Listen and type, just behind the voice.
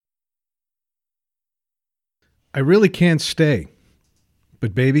I really can't stay.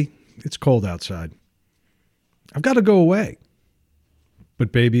 But baby, it's cold outside. I've got to go away.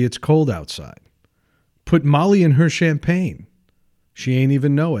 But baby, it's cold outside. Put Molly in her champagne. She ain't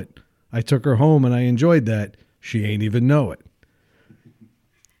even know it. I took her home and I enjoyed that. She ain't even know it.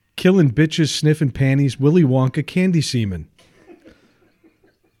 Killing bitches, sniffing panties, Willy Wonka, candy semen.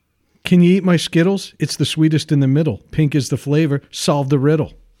 Can you eat my Skittles? It's the sweetest in the middle. Pink is the flavor. Solve the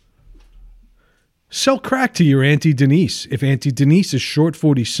riddle. Sell crack to your Auntie Denise. If Auntie Denise is short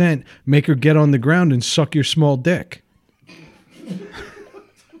 40 cent, make her get on the ground and suck your small dick.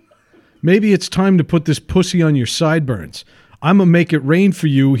 Maybe it's time to put this pussy on your sideburns. I'ma make it rain for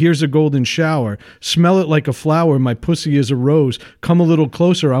you. Here's a golden shower. Smell it like a flower. My pussy is a rose. Come a little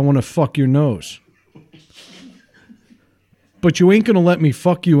closer. I want to fuck your nose. But you ain't going to let me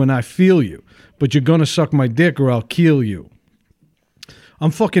fuck you and I feel you. But you're going to suck my dick or I'll kill you. I'm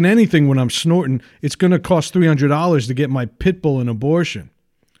fucking anything when I'm snorting. It's going to cost $300 to get my pit bull an abortion.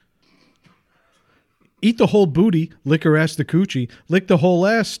 Eat the whole booty, lick her ass to coochie, lick the whole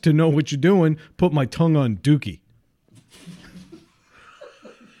ass to know what you're doing, put my tongue on dookie.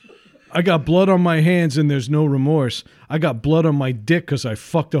 I got blood on my hands and there's no remorse. I got blood on my dick because I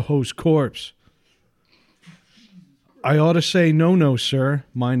fucked a host corpse. I ought to say, no, sir.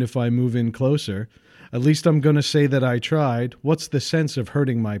 Mind if I move in closer? At least I'm going to say that I tried. What's the sense of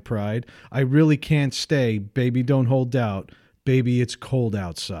hurting my pride? I really can't stay. Baby, don't hold out. Baby, it's cold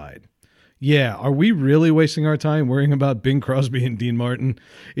outside. Yeah, are we really wasting our time worrying about Bing Crosby and Dean Martin?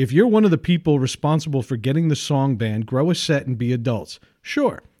 If you're one of the people responsible for getting the song banned, grow a set and be adults.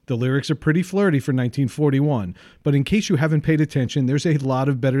 Sure, the lyrics are pretty flirty for 1941, but in case you haven't paid attention, there's a lot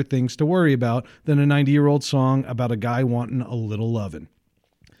of better things to worry about than a 90-year-old song about a guy wanting a little lovin'.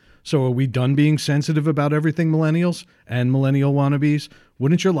 So are we done being sensitive about everything, millennials and millennial wannabes?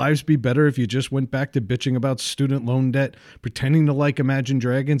 Wouldn't your lives be better if you just went back to bitching about student loan debt, pretending to like Imagine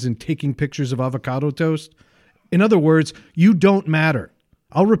Dragons, and taking pictures of avocado toast? In other words, you don't matter.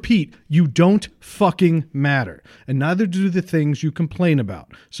 I'll repeat, you don't fucking matter. And neither do the things you complain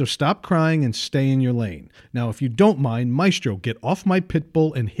about. So stop crying and stay in your lane. Now, if you don't mind, Maestro, get off my pit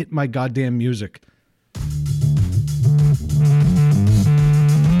bull and hit my goddamn music.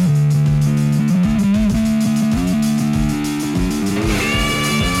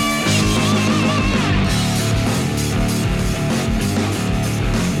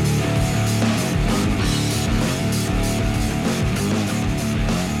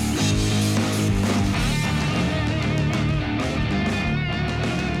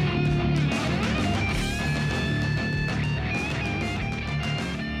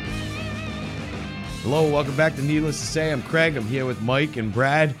 Hello, welcome back to Needless to Say. I'm Craig. I'm here with Mike and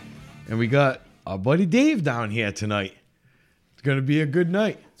Brad, and we got our buddy Dave down here tonight. It's going to be a good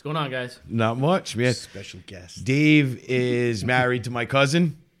night. What's going on, guys? Not much, man. Special guest. Dave is married to my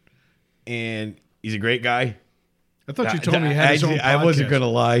cousin, and he's a great guy. I thought you told me he had his own podcast. I wasn't going to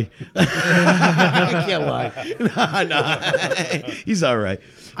lie. I can't lie. No. He's all right.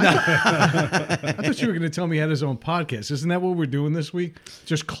 I thought you were going to tell me he had his own podcast. Isn't that what we're doing this week?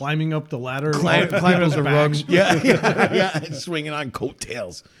 Just climbing up the ladder? Climbing up the rug. Yeah. Swinging on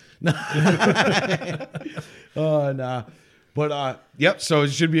coattails. Oh, nah. But, yep, so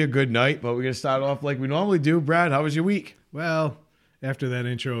it should be a good night, but we're going to start off like we normally do. Brad, how was your week? Well, after that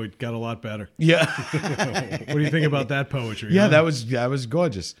intro, it got a lot better. Yeah. What do you think about that poetry? Yeah, huh? that was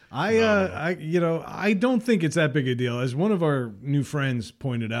gorgeous. I don't think it's that big a deal. As one of our new friends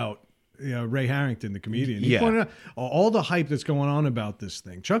pointed out, Ray Harrington, the comedian, he pointed out all the hype that's going on about this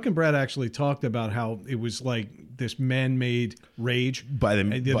thing. Chuck and Brad actually talked about how it was like this man-made rage,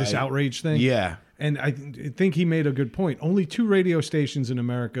 this outrage thing. Yeah. And I think he made a good point. Only 2 radio stations in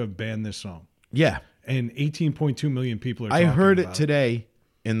America have banned this song. Yeah. And 18.2 million people are talking I heard about it today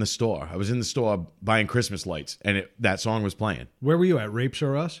in the store. I was in the store buying Christmas lights, and that song was playing. Where were you at? Rapes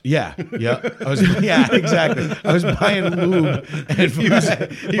or Us? Yeah. Yeah, exactly. I was buying lube. And He was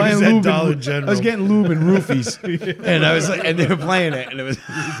at Dollar General. I was getting lube and roofies. And I was like, and they were playing it, and it was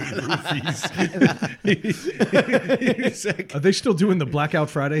Are they still doing the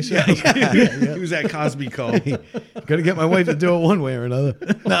Blackout Friday sale? He was at Cosby Call. Got to get my wife to do it one way or another.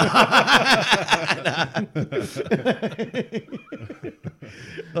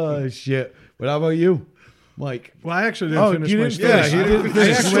 Oh, shit. But how about you, Mike? Well, I actually didn't finish my story. Yeah, he didn't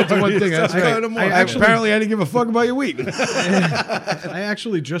finish. He went to one thing. That's right. Apparently, I didn't give a fuck about your week. I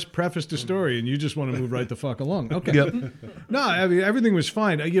actually just prefaced the story, and you just want to move right the fuck along. Okay. Yep. No, I mean, everything was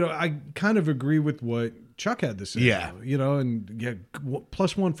fine. I kind of agree with what Chuck had the same. Yeah. You know, and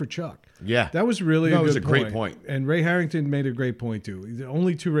 +1 for Chuck. Yeah. That was really No, a it was good a great point. And Ray Harrington made a great point too. The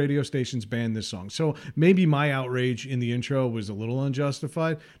only 2 radio stations banned this song. So maybe my outrage in the intro was a little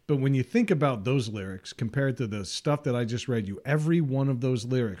unjustified, but when you think about those lyrics compared to the stuff that I just read you, every one of those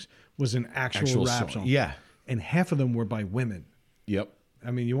lyrics was an actual rap song. Yeah. And half of them were by women. Yep.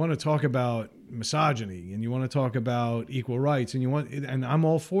 I mean, you want to talk about misogyny and you want to talk about equal rights and I'm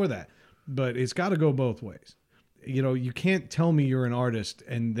all for that, but it's got to go both ways. You know, you can't tell me you're an artist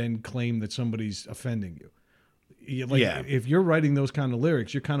and then claim that somebody's offending you. If you're writing those kind of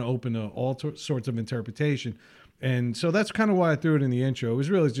lyrics, you're kind of open to all sorts of interpretation. And so that's kind of why I threw it in the intro. It was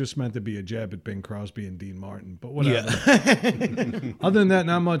really just meant to be a jab at Bing Crosby and Dean Martin, but whatever. Yeah. Other than that,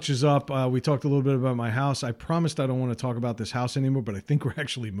 not much is up. We talked a little bit about my house. I promised I don't want to talk about this house anymore, but I think we're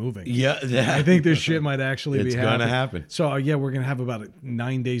actually moving. Yeah. I think this shit might actually be happening. It's going to happen. So, we're going to have about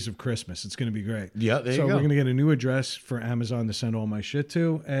 9 days of Christmas. It's going to be great. Yeah, there you go. So we're going to get a new address for Amazon to send all my shit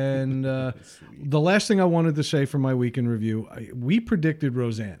to. And the last thing I wanted to say for my week in review, we predicted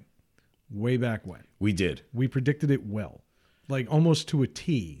Roseanne way back when. We did. We predicted it well. Like almost to a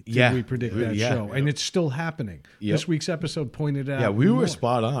T Yeah. we predict that show. And it's still happening. Yep. This week's episode pointed out. Yeah, we more. were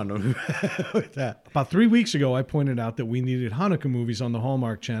spot on with that. About 3 weeks ago, I pointed out that we needed Hanukkah movies on the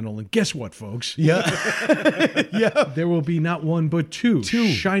Hallmark Channel. And guess what, folks? Yeah. Yeah. There will be not one, but two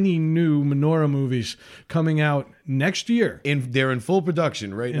shiny new menorah movies coming out next year. They're in full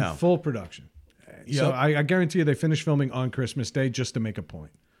production right now. In full production. So I guarantee you they finish filming on Christmas Day just to make a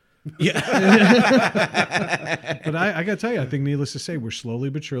point. Yeah. But I got to tell you, I think needless to say, we're slowly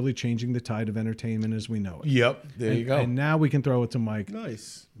but surely changing the tide of entertainment as we know it. Yep. There you go. And now we can throw it to Mike.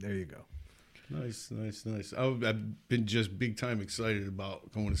 Nice. There you go. Nice. I've been just big time excited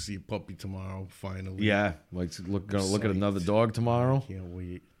about going to see Puppy tomorrow, finally. Yeah. Like, gonna look at another dog tomorrow. Can't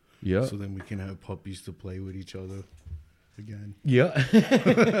wait. Yeah. So then we can have puppies to play with each other again. Yeah.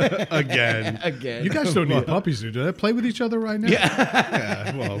 Again. You guys don't need puppies to do that. Play with each other right now.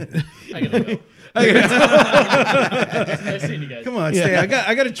 Yeah, well. I gotta go. Nice seeing you guys. Come on, stay. I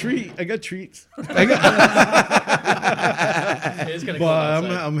got a treat. I got treats. It is gonna But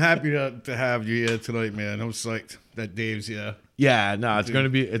cold outside. I'm happy to have you here tonight, man. I'm psyched that Dave's here. Yeah. No, it's gonna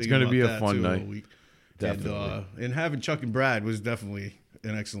be a fun night. Definitely. And having Chuck and Brad was definitely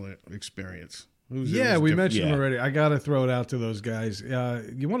an excellent experience. It was We different. mentioned Yeah. already. I got to throw it out to those guys.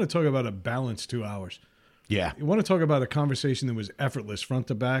 You want to talk about a balanced 2 hours. Yeah. You want to talk about a conversation that was effortless front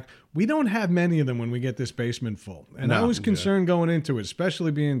to back. We don't have many of them when we get this basement full. And I No. was concerned going into it,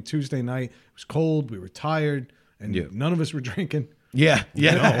 especially being Tuesday night. It was cold. We were tired. And none of us were drinking. Yeah.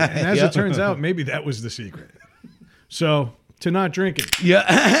 Yeah. And as it turns out, maybe that was the secret. So to not drinking. Yeah.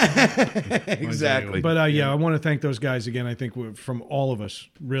 Exactly. But I want to thank those guys again. I think from all of us,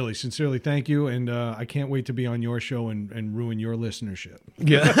 really, sincerely, thank you. And I can't wait to be on your show and ruin your listenership.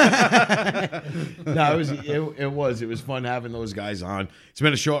 Yeah. No, it was fun having those guys on. It's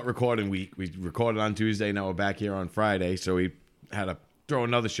been a short recording week. We recorded on Tuesday. Now we're back here on Friday, so we had to throw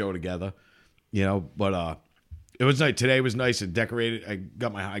another show together. You know, but it was nice. Today was nice and decorated. I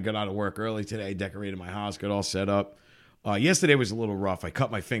got out of work early today, decorated my house, got all set up. Yesterday was a little rough. I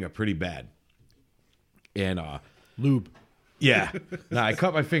cut my finger pretty bad. And Lube. yeah. No, I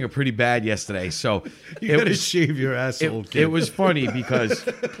cut my finger pretty bad yesterday. So You gotta shave your asshole, kid. it was funny because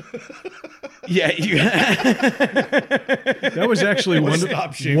yeah, That was actually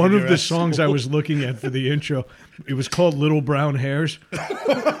Stop shaving one of your the ass. songs I was looking at for the intro. It was called Little Brown Hairs.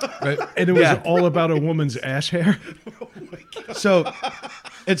 And it was all about a woman's ass hair. so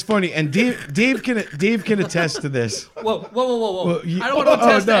it's funny, and Dave can attest to this. Whoa. I don't want oh, to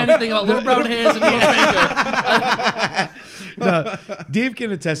attest no. to anything about little brown hairs and your finger. No, Dave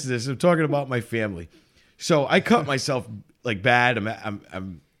can attest to this. I'm talking about my family. So I cut myself like bad.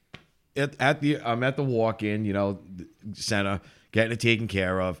 I'm at the walk-in, center, getting it taken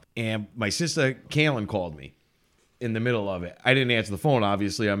care of, and my sister Kaylin called me in the middle of it. I didn't answer the phone.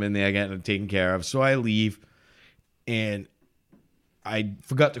 Obviously, I'm in there getting it taken care of. So I leave, and I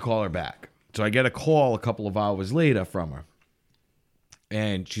forgot to call her back. So I get a call a couple of hours later from her,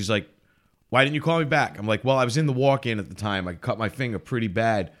 and she's like, "Why didn't you call me back?" I'm like, "Well, I was in the walk-in at the time. I cut my finger pretty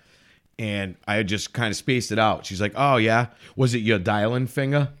bad, and I had just kind of spaced it out." She's like, "Oh yeah, was it your dialing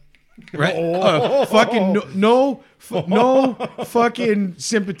finger?" Right? Fucking no fucking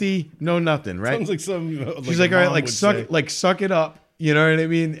sympathy, no nothing. Right? Sounds like some. She's like, "All right, suck it up." You know what I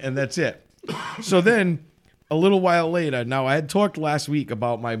mean? And that's it. So then, a little while later, now I had talked last week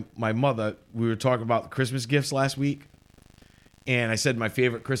about my mother. We were talking about the Christmas gifts last week. And I said my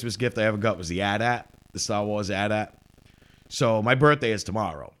favorite Christmas gift I ever got was the AT-AT, the Star Wars AT-AT. So my birthday is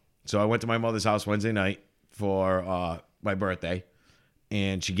tomorrow. So I went to my mother's house Wednesday night, for my birthday,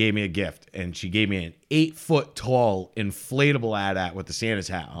 and she gave me a gift, and she gave me an 8-foot tall inflatable AT-AT with the Santa's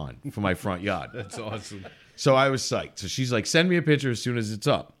hat on for my front yard. That's awesome. So I was psyched. So she's like, send me a picture as soon as it's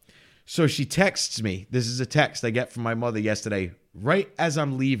up. So she texts me. This is a text I get from my mother yesterday, right as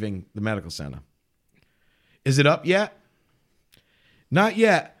I'm leaving the medical center. Is it up yet? Not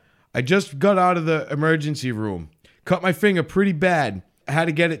yet. I just got out of the emergency room. Cut my finger pretty bad. I had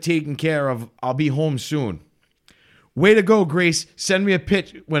to get it taken care of. I'll be home soon. Way to go, Grace. Send me a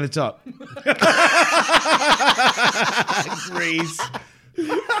pitch when it's up. Grace.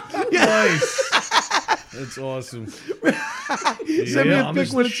 Nice. That's awesome. Send me a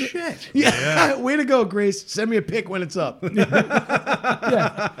pic when it's shit. Yeah. Way to go, Grace. Send me a pic when it's up.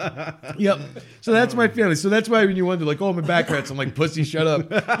 Yeah. Yep. So that's my family. So that's why when you wonder, like, oh, my back hurts, I'm like, pussy, shut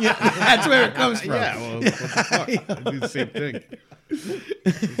up. Yeah, that's where it comes from. Yeah, well, what the fuck? I do the same thing.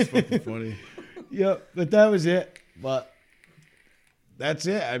 It's fucking funny. Yep. But that was it. But that's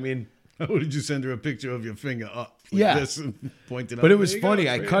it. I mean, How did you send her a picture of your finger up? Like Yeah. This and pointed up. but it was There you go. funny.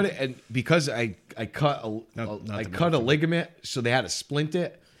 I Great. cut it, and because I cut Not to a ligament, so they had to splint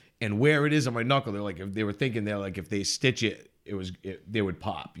it, and where it is on my knuckle, they're like, if they were thinking they're like, if they stitch it, they would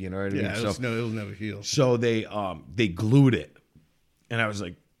pop. You know what I mean? Yeah, So it'll never heal. So they glued it, and I was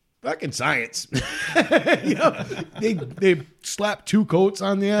like, "Fucking science!" You know, they slapped 2 coats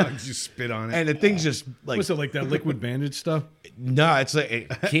on there, Just spit on it. and the thing's just like What's it like that liquid bandage stuff? no, it's like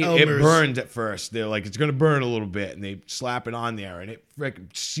it Elmer's. burned at first. They're like, it's gonna burn a little bit, and they slap it on there, and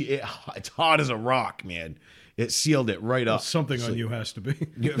it's hot as a rock, man. It sealed it right up. Something on you has to be. Hey,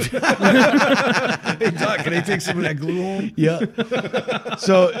 Doc, can I take some of that glue home? Yeah.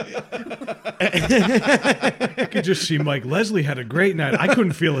 So I could just see Mike Leslie had a great night. I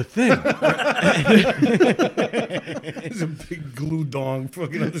couldn't feel a thing. There's a big glue dong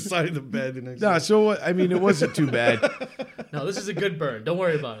fucking on the side of the bed. The next no, so I mean, it wasn't too bad. No, this is a good burn. Don't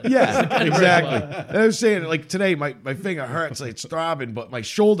worry about it. Yeah, exactly. And I was saying, like today, my finger hurts, like it's throbbing, but my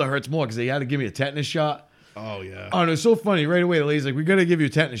shoulder hurts more because they had to give me a tetanus shot. Oh, yeah. Oh, and it was so funny. Right away, the lady's like, "We're gonna give you a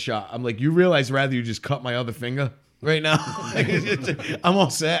tetanus shot." I'm like, "You realize rather you just cut my other finger right now? I'm all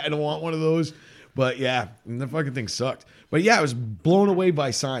set. I don't want one of those." But yeah, and the fucking thing sucked. But yeah, I was blown away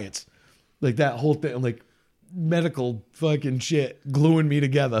by science, like that whole thing, like medical fucking shit gluing me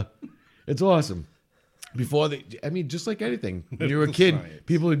together. It's awesome. Before I mean, just like anything, when you were a kid, Science.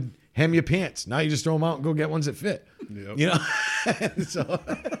 people would hem your pants. Now you just throw them out and go get ones that fit. Yep. You know. So,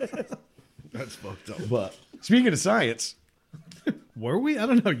 That's fucked up. but speaking of science. Were we? I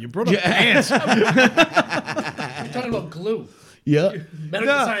don't know. You brought up Yeah. pants. We're talking about glue. Yeah.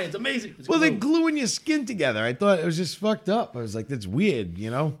 Medical No. science, amazing. It's Well, glue. they're gluing your skin together. I thought it was just fucked up. I was like, that's weird, you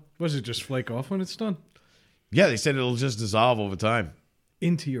know? Was it just flake off when it's done? Yeah, they said it'll just dissolve over time.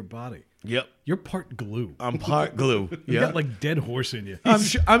 Into your body. Yep. You're part glue. I'm part glue. You Yeah. got like dead horse in you.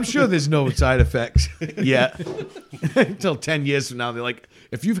 I'm sure there's no side effects yet. Until 10 years from now, they're like,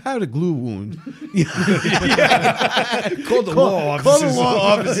 if you've had a glue wound, Call the law call the offices.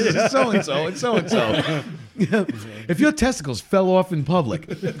 law offices. It's so-and-so and so-and-so. If your testicles fell off in public,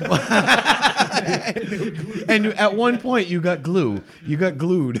 and at one point you got glue, you got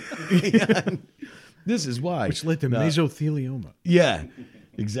glued. This is why. Which led to No. mesothelioma. Yeah,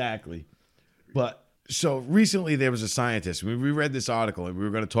 exactly. But so recently there was a scientist. We read this article and we were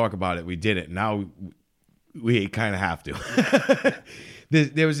going to talk about it. We did it. Now we kind of have to.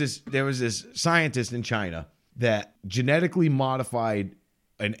 There was this scientist in China that genetically modified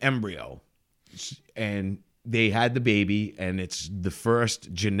an embryo, and they had the baby, and it's the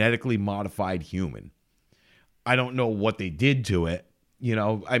first genetically modified human. I don't know what they did to it. You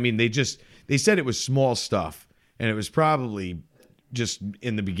know, I mean, they said it was small stuff, and it was probably just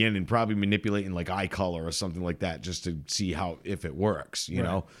in the beginning, probably manipulating like eye color or something like that, just to see if it works, you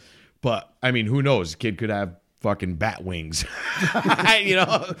know. But I mean, who knows? The kid could have fucking bat wings, you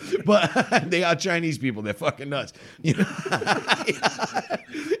know. But they are Chinese people; they're fucking nuts, you know.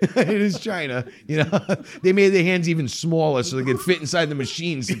 It is China, you know. They made their hands even smaller so they could fit inside the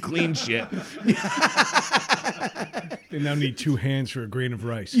machines to clean shit. They now need 2 hands for a grain of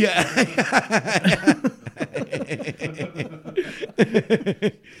rice. Yeah.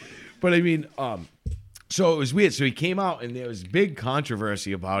 But I mean, so it was weird. So he came out and there was big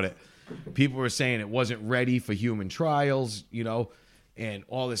controversy about it. People were saying it wasn't ready for human trials, you know, and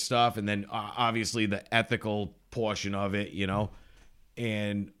all this stuff. And then obviously the ethical portion of it, you know,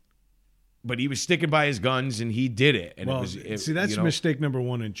 but he was sticking by his guns and he did it. And Well, see, that's mistake number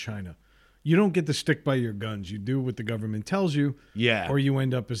 1 in China. You don't get to stick by your guns. You do what the government tells you, Yeah. or you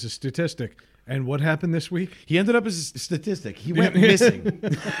end up as a statistic. And what happened this week? He ended up as a statistic. He went missing.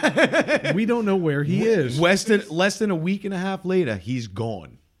 We don't know where he is. Less than a week and a half later, he's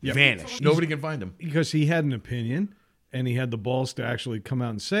gone. Vanished. Nobody can find him. Because he had an opinion and he had the balls to actually come out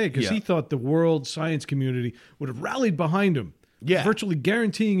and say it, because Yeah. he thought the world science community would have rallied behind him, virtually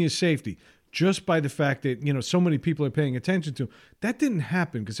guaranteeing his safety just by the fact that, you know, so many people are paying attention to him. That didn't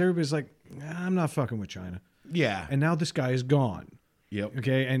happen because everybody's like, I'm not fucking with China. Yeah. And now this guy is gone. Yep.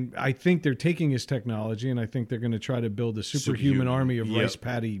 Okay, and I think they're taking his technology, and I think they're going to try to build a superhuman army of rice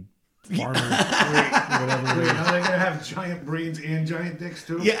paddy farmers. Wait, are they gonna have giant brains and giant dicks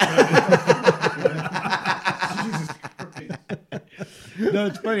too? Yeah. Jesus Christ. No,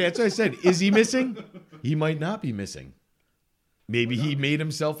 it's funny. That's what I said. Is he missing? He might not be missing. Maybe he made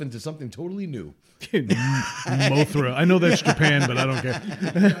himself into something totally new. Mothra. I know that's Japan, but I don't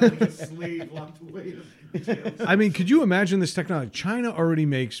care. Like a slave locked away. I mean, could you imagine this technology? China already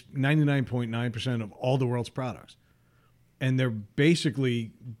makes 99.9% of all the world's products. And they're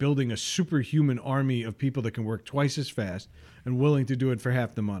basically building a superhuman army of people that can work twice as fast and willing to do it for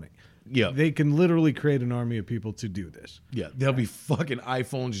half the money. Yeah. They can literally create an army of people to do this. Yeah. There'll be fucking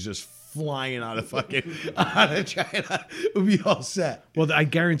iPhones just flying out of China. We'll be all set. Well, I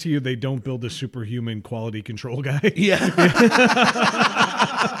guarantee you they don't build a superhuman quality control guy. Yeah.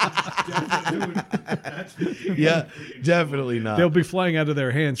 Yeah. Definitely not. They'll be flying out of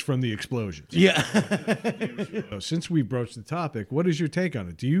their hands from the explosions. Yeah. So since we broached the topic, what is your take on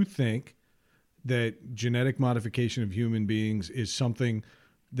it? Do you think that genetic modification of human beings is something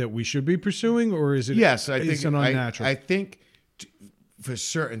that we should be pursuing, or is it? Yes, I think it's an unnatural. I think for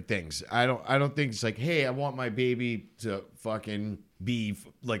certain things, I don't think it's like, hey, I want my baby to fucking be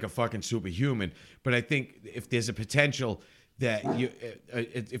like a fucking superhuman. But I think if there's a potential that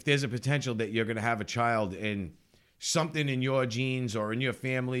you're going to have a child and something in your genes or in your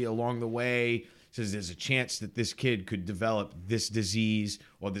family along the way says there's a chance that this kid could develop this disease,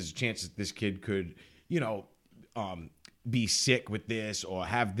 or there's a chance that this kid could, be sick with this or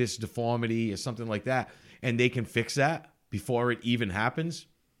have this deformity or something like that, and they can fix that before it even happens,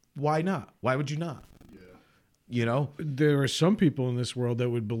 why not? Why would you not? There are some people in this world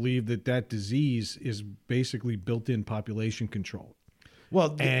that would believe that disease is basically built-in population control.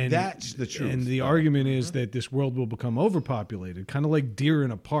 Well, And that's the truth. And the argument is that this world will become overpopulated, kind of like deer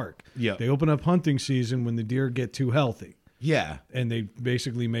in a park. Yeah. They open up hunting season when the deer get too healthy, Yeah. and they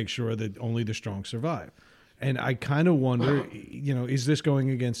basically make sure that only the strong survive. And I kind of wonder, is this going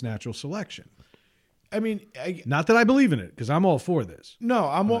against natural selection? I mean, Not that I believe in it, because I'm all for this. no,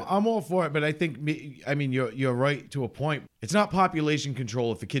 I'm all for it, but I think you're right to a point. It's not population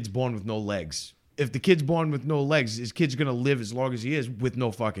control if a kid's born with no legs. If the kid's born with no legs, his kid's gonna live as long as he is with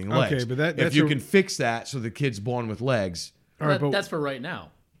no fucking legs. Okay, but if that's you can fix that so the kid's born with legs. All right, but That's for right now.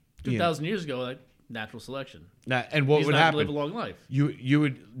 2,000 years ago, like, natural selection. And what He's would not happen? gonna live a long life. You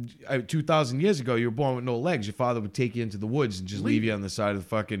would 2,000 years ago, you were born with no legs. Your father would take you into the woods and just leave you on the side of the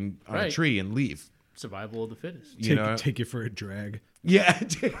fucking on a Right. tree and leave. Survival of the fittest. You know? take you for a drag. Yeah.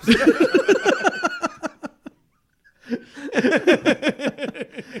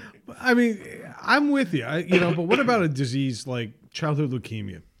 I mean, I'm with you. But what about a disease like childhood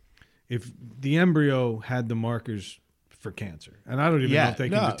leukemia? If the embryo had the markers for cancer, and I don't even know if they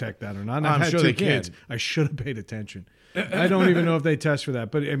can detect that or not. And I've I'm had sure two they can. kids. I should have paid attention. I don't even know if they test for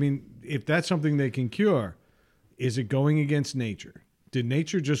that. But I mean, if that's something they can cure, is it going against nature? Did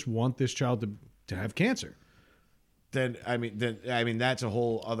nature just want this child to have cancer? Then that's a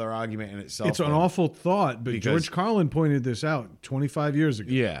whole other argument in itself. It's an awful thought, but Because- George Carlin pointed this out 25 years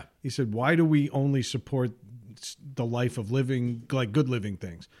ago. Yeah. He said, why do we only support the life of living, like good living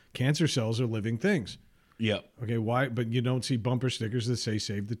things? Cancer cells are living things. Yep. Okay, why? But you don't see bumper stickers that say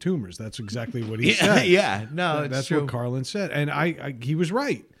 "Save the tumors." That's exactly what he Yeah. said. Yeah. No, it's That's true. what Carlin said, and he was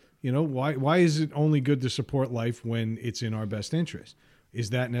right. Why is it only good to support life when it's in our best interest?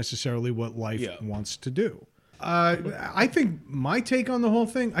 Is that necessarily what life wants to do? I think my take on the whole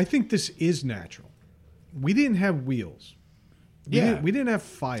thing, I think this is natural. We didn't have wheels. We didn't have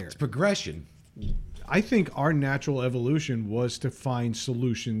fire. It's progression. I think our natural evolution was to find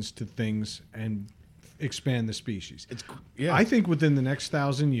solutions to things and expand the species. I think within the next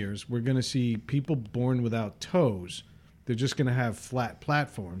 1,000 years, we're going to see people born without toes. They're just going to have flat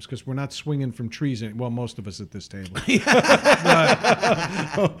platforms because we're not swinging from trees. Well, most of us at this table.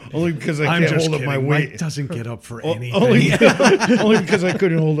 Only because I I'm can't just hold up kidding. my Mike weight. doesn't get up for anything. Only because I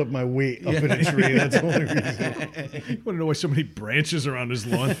couldn't hold up my weight up in a tree. That's the only reason. You want to know why so many branches are on his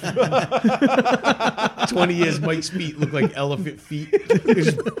lawn? 20 years, Mike's feet look like elephant feet.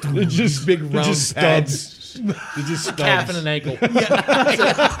 They're just big round just pads. stubs. They're just stubs. Calf and an ankle.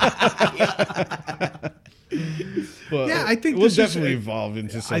 I think we'll this is definitely evolve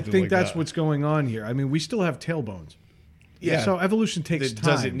into I something think like that's that. what's going on here. I mean, we still have tailbones. Yeah. So evolution takes It time.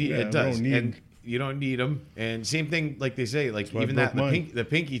 doesn't need. Yeah, it we does, don't need- and you don't need them. And same thing, like they say, like why I even broke that the, mine. the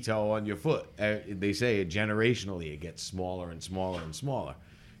pinky toe on your foot. They say it generationally, it gets smaller and smaller and smaller.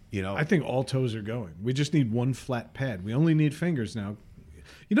 You know, I think all toes are going. We just need one flat pad. We only need fingers now.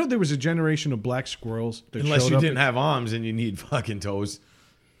 You know, there was a generation of black squirrels that unless showed you up didn't at- have arms and you need fucking toes.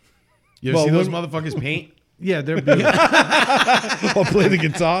 You ever Well, see those when- motherfuckers paint? Yeah, they're beautiful. I'll play the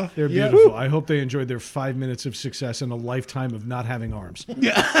guitar. They're beautiful. I hope they enjoyed their 5 minutes of success and a lifetime of not having arms. What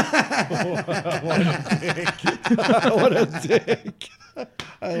a dick.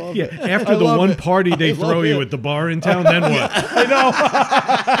 I love Yeah, it. after I the love one it. party they I throw love you it. at the bar in town, then what? I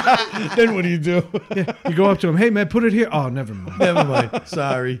know. Then what do you do? You go up to them, hey man, put it here. Oh, never mind. Never mind.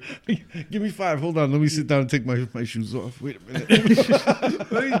 Sorry. Give me 5. Hold on. Let me sit down and take my shoes off. Wait a minute.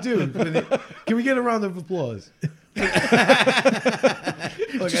 What do you do? Can we get a round of applause?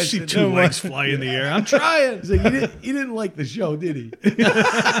 Just see two legs fly in the air. I'm trying. He's like, he didn't like the show, did he?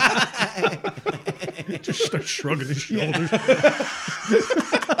 Just start shrugging his shoulders.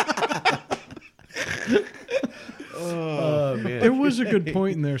 Oh man. There was a good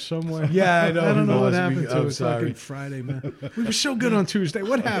point in there somewhere. Yeah, I know. I don't know what It was. happened to I'm us sorry. fucking Friday, man. We were so good on Tuesday.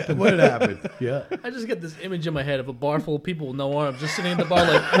 What happened? What happened? Yeah. I just get this image in my head of a bar full of people with no arms, just sitting in the bar,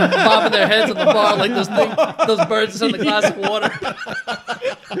 like bobbing their heads on the bar, like those birds in the glass of water.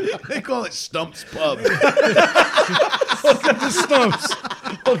 They call it Stumps Pub. Welcome to Stumps.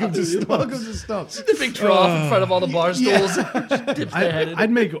 Welcome to Stumps. Welcome to Stumps. The big trough in front of all the bar stools. Just dips their head in. I'd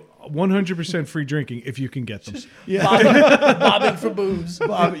make 100% free drinking if you can get them. bobbing for booze.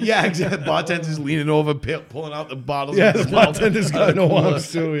 Yeah, exactly. Bartender's leaning over, pulling out the bottles. Yeah, of the his bartender's got no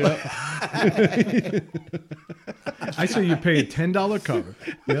arms too. Yeah. I say you pay a $10 cover.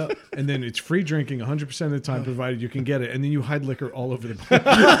 Yeah. And then it's free drinking 100% of the time, provided you can get it. And then you hide liquor all over the place.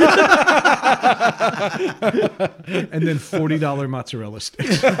 And then $40 mozzarella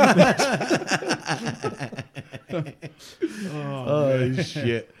sticks. Oh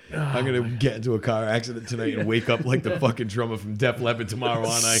shit! I'm gonna get into a car accident tonight and wake up like the fucking drummer from Def Leppard tomorrow,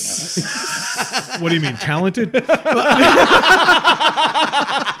 aren't I? What do you mean, talented?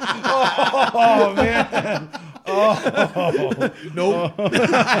 Oh man. Nope.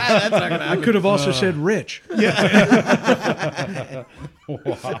 That's not gonna I happen. could have also said rich. Wow,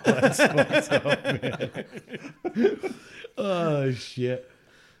 that's fucked up, man. Oh shit!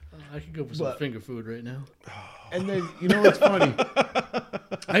 I could go for some finger food right now. And then you know what's funny?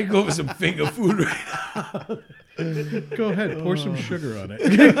 I can go for some finger food right now. Go ahead, pour some sugar on it.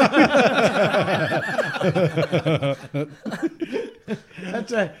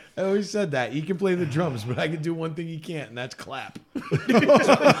 That's right. I always said that. He can play the drums, but I can do one thing he can't, and that's clap.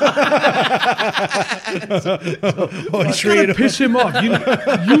 Trying to piss him off.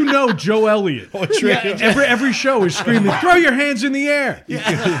 You know Joe Elliott. Every show is screaming, throw your hands in the air.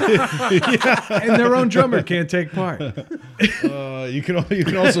 And their own drummer can't take part. You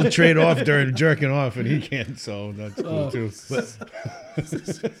can also trade off during jerking off, and he can't. So that's cool too.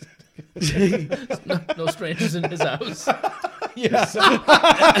 No strangers in his house.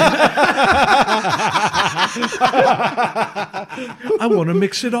 I want to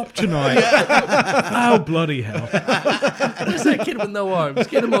mix it up tonight. Oh, bloody hell. Where's that kid with no arms?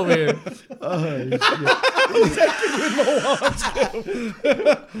 Get him over here.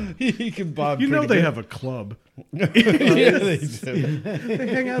 He can bob. You know pretty they good. have a club. Yeah, they do. They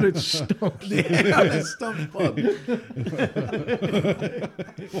hang out at Stumps. Stumps Pub.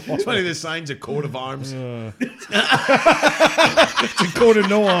 It's funny. The sign's a coat of arms. It's a coat of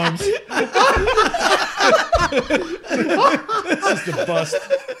no arms. It's just a bust.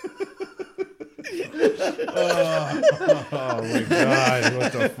 Oh my god!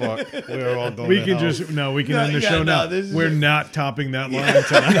 What the fuck? We're all going. We to can hell. just we can No, end the yeah, show no, now. this is We're a- not topping that line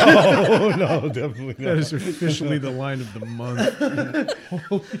tonight. No, definitely That not. is officially the line of the month.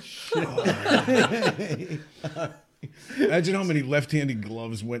 Imagine how many left-handed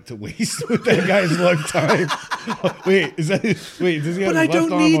gloves went to waste with that guy's lifetime. Wait, does he have But I his left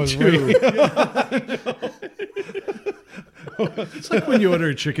don't arm need on his to. right? It's like when you order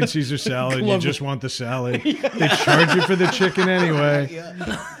a chicken Caesar salad, and you just want the salad. They charge you for the chicken anyway.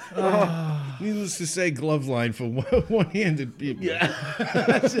 Needless to say, glove line for one-handed people. Yeah,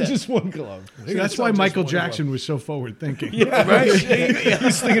 just one glove. That's why Michael Jackson was so forward thinking. Right?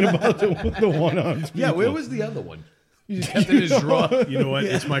 He's thinking about the one-armed. Yeah, where was the other one? He just kept it in his drawer. You know what?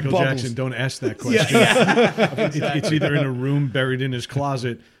 It's Michael Bubbles. Jackson. Don't ask that question. It's either in a room buried in his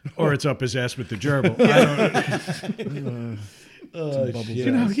closet or it's up his ass with the gerbil. I don't Bubbles.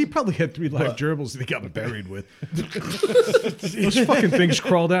 You know, he probably had 3 live gerbils that he got buried with. Those fucking things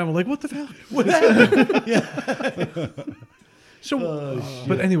crawled out. I'm like, what the hell? What happened? So,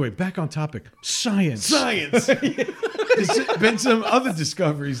 but anyway, back on topic. Science. There's been some other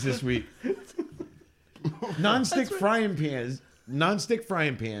discoveries this week. Non-stick frying pans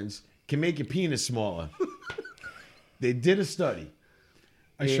can make your penis smaller. They did a study.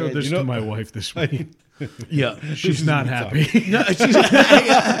 I showed this to my wife this week. Yeah, She's not happy. no, that's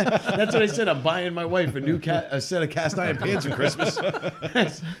what I said. I'm buying my wife a set of cast iron pans for Christmas.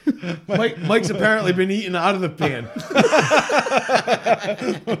 Mike's apparently been eating out of the pan.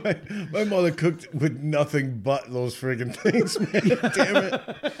 My mother cooked with nothing but those friggin' things, man. Damn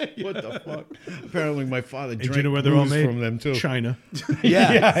it. What the fuck? Apparently my father Do drank you know where they're all booze made? from them, too. China.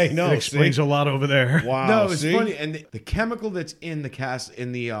 Yeah, I know. It explains see? a lot over there. Wow. No, it's see? funny. And the chemical that's in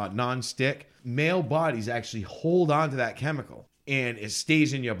the non-stick, male bodies actually hold on to that chemical, and it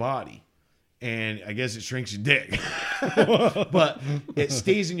stays in your body. And I guess it shrinks your dick, but it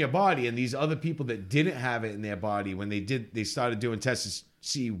stays in your body. And these other people that didn't have it in their body, when they started doing tests to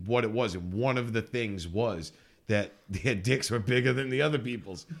see what it was, and one of the things was that their dicks were bigger than the other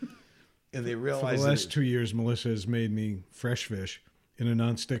people's, and they For realized the last 2 years, Melissa has made me fresh fish in a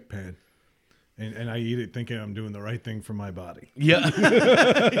non-stick pan. And I eat it thinking I'm doing the right thing for my body. yeah, At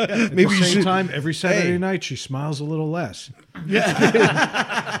Maybe the you same should. time, every Saturday Hey. night, she smiles a little less.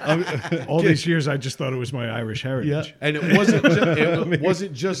 yeah. All these years, I just thought it was my Irish heritage. And it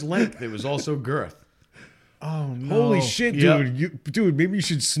wasn't just length; it was also girth. Oh, no. Holy shit, Yeah. dude. Dude, maybe you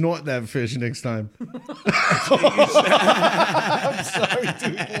should snort that fish next time. I'm sorry,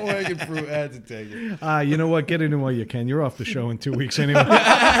 dude. Low-hanging fruit. I had to take it. You know what? Get it in while you can. You're off the show in 2 weeks anyway. You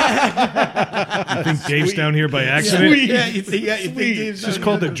think Dave's down here by accident? Yeah, you think Dave's It's just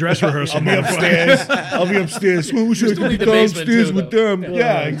called the dress rehearsal. I'll be upstairs. I'll be upstairs. Well, we should Still be need the basement, downstairs too, with though. them.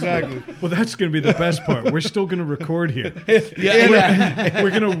 Yeah, exactly. Well, that's going to be the best part. We're still going to record here. Yeah. We're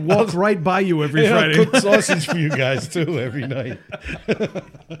going to walk right by you every And I'll Friday. cook sausage for you guys, too, every night.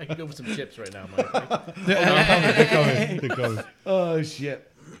 I can go for some chips right now, Mike. They're coming. Oh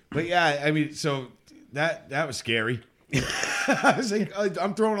shit! But yeah, I mean, so that was scary. I was like,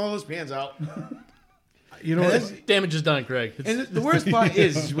 I'm throwing all those pans out. You know what? Damage is done, Craig. And the worst part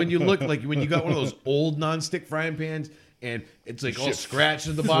is when you look like when you got one of those old non-stick frying pans and it's like all scratched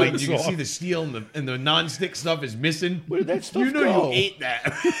at the bottom. You can see the steel and the non-stick stuff is missing. Where did that stuff You know go? you ate that.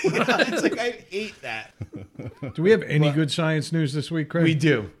 It's like I ate that. Do we have any good science news this week, Craig? We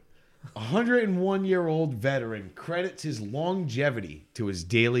do. A 101-year-old veteran credits his longevity to his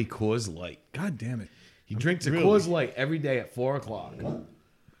daily Coors Light. God damn it. He drinks a Really? Coors Light every day at 4 o'clock.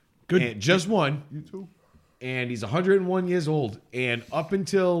 Good. And just one. You too? And he's 101 years old. And up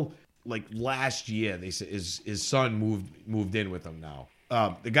until like last year, they said his son moved in with him now.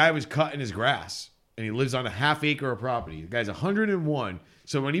 The guy was cutting his grass, and he lives on a half acre of property. The guy's 101.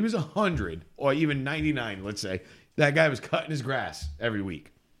 So when he was 100 or even 99, let's say, that guy was cutting his grass every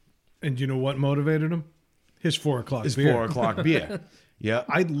week. And you know what motivated him? His 4 o'clock His beer. 4 o'clock beer. Yeah.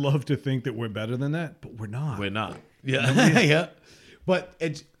 I'd love to think that we're better than that, but we're not. We're not. Yeah. Yeah. But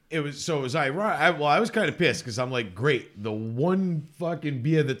it was ironic. I was kind of pissed because I'm like, great. The one fucking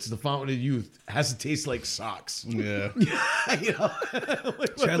beer that's the fountain of youth has to taste like socks. Yeah. You know?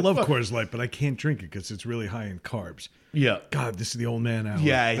 See, I love Coors Light, but I can't drink it because it's really high in carbs. Yeah. God, this is the old man hour.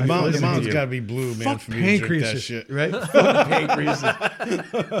 Yeah. The mountain's listen to you. got to be blue, man, Fuck for me to drink that pancreas. shit. Right? Fuck pancreas.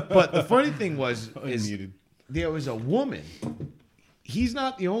 But the funny thing is Unmuted. there was a woman. He's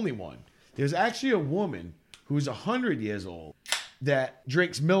not the only one. There's actually a woman who's 100 years old that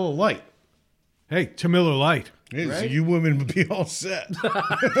drinks Miller Lite. Hey, to Miller Lite. Hey, so Right? you women would be all set.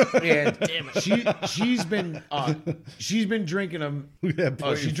 And she's been drinking them. That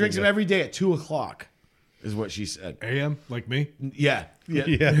Oh, she pointing drinks them finger. every day at 2 o'clock, is what she said. AM, like me. Yeah,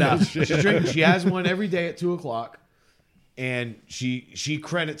 Yeah, No, no shit. she has one every day at 2 o'clock, and she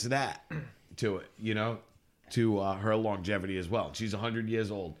credits that to it, you know, to her longevity as well. She's 100 years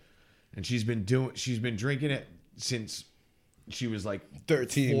old, and she's been drinking it since she was like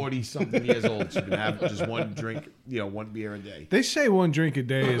 13. 40 something years old. She's been having just one drink, one beer a day. They say 1 drink a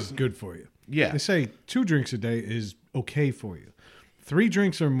day is good for you. Yeah. They say 2 drinks a day is okay for you. 3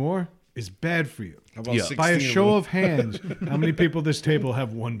 drinks or more is bad for you. How about Yeah. 16 By a show them? of hands, how many people at this table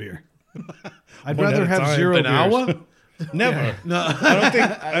have 1 beer? I'd One rather at a have time. 0 An beers. hour? Never. No.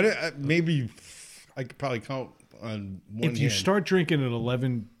 I don't think. Maybe I could probably count on one If you hand. start drinking at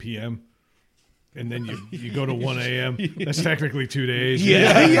 11 p.m. and then you go to 1 a.m., that's technically 2 days.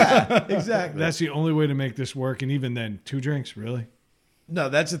 Yeah, exactly. That's the only way to make this work. And even then, 2 drinks, really? No,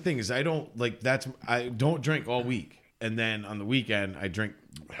 that's the thing is I don't drink all week. and then on the weekend I drink,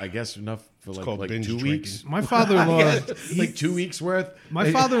 I guess enough for called like binge 2 drinking. weeks. My father-in-law, Like 2 weeks worth.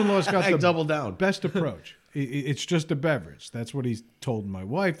 my father-in-law's got I the double down. best approach. It's just a beverage. That's what he's told my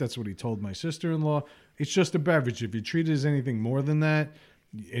wife. That's what he told my sister-in-law. It's just a beverage. If you treat it as anything more than that,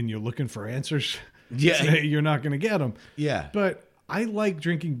 and you're looking for answers, Yeah. you're not going to get them. Yeah. But I like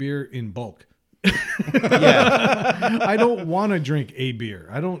drinking beer in bulk. Yeah. I don't want to drink a beer.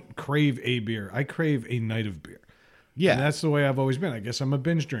 I don't crave a beer. I crave a night of beer. Yeah. And that's the way I've always been. I guess I'm a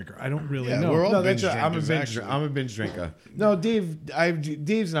binge drinker. I don't really Yeah, know. we're all No, binge that's right. I'm a drinkers, binge. actually. I'm a binge drinker. No,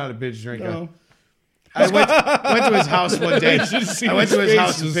 Dave's not a binge drinker. No. I went to his house one day. should see I went to his his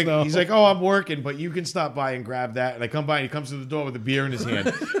house and faces picked, now. he's like, "Oh, I'm working, but you can stop by and grab that." And I come by and he comes to the door with a beer in his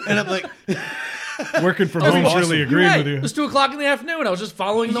hand, and I'm like, Working from home's awesome. really You're agreeing right. with you. It was 2:00 in the afternoon. I was just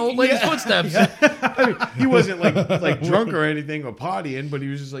following the old lady's footsteps. I mean, he wasn't like drunk or anything or partying, but he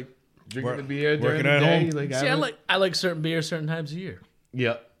was just like drinking the beer during working the at day. home. Like, See, I like certain beers certain times of year.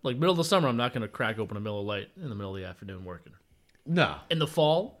 yeah, Like middle of the summer, I'm not going to crack open a Miller Lite in the middle of the afternoon working. no, In the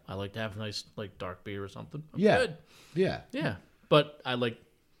fall, I like to have a nice like dark beer or something. I'm Yeah. good. yeah. Yeah, but I like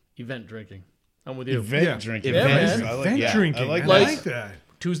event drinking. I'm with you. Event Yeah. drinking. Yeah, man. I like, Event yeah, drinking. I like I that. like that.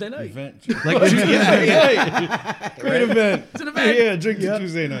 Tuesday night. Event. Like, yeah. Great event. It's an event. Yeah, drink the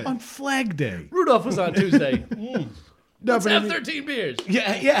Tuesday night. On Flag Day. Rudolph was on Tuesday. No, Let's but I have mean- 13 beers.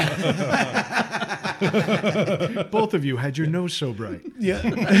 yeah, yeah. Both of you had your nose so bright. Yeah.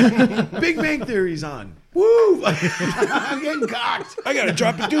 Big Bang Theory's on. Woo! I'm getting cocked. I gotta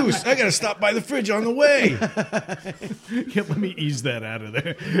drop a deuce. I gotta stop by the fridge on the way. Yeah, let me ease that out of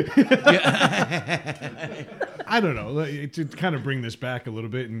there. I don't know. To kind of bring this back a little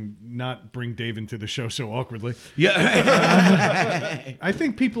bit and not bring Dave into the show so awkwardly. Yeah. I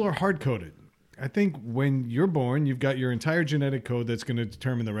think people are hard coded. I think when you're born, you've got your entire genetic code that's going to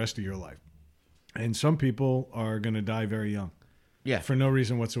determine the rest of your life. And some people are going to die very young Yeah. for no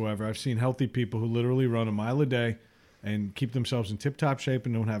reason whatsoever. I've seen healthy people who literally run a mile a day and keep themselves in tip-top shape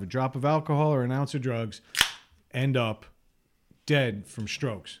and don't have a drop of alcohol or an ounce of drugs end up dead from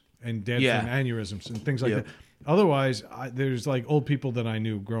strokes and dead Yeah. from aneurysms and things like Yep. that. Otherwise, there's like old people that I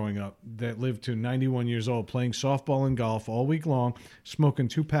knew growing up that lived to 91 years old playing softball and golf all week long, smoking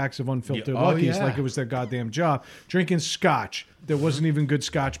 2 packs of unfiltered Yeah. Oh, Luckies yeah. like it was their goddamn job, drinking scotch that wasn't even good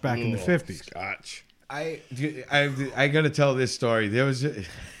scotch back in the 50s. Scotch. I got to tell this story. There was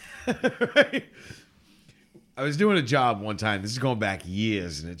I was doing a job one time. This is going back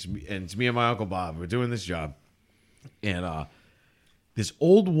years, and it's me and my Uncle Bob. We're doing this job, and this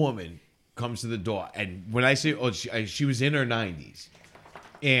old woman comes to the door, and when I say she was in her 90s,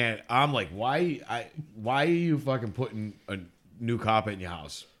 and I'm like, why are you fucking putting a new carpet in your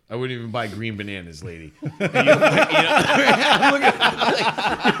house? I wouldn't even buy green bananas, lady. And I'm looking,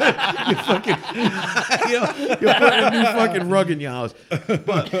 you're putting a new fucking rug in your house.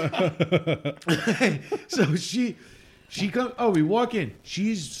 But so she comes. Oh, we walk in.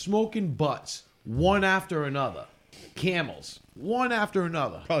 She's smoking butts one after another, Camels one after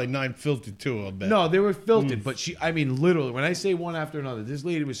another. Probably 9 filtered too, I'll bet. No, they were filtered, but I mean, literally, when I say one after another, this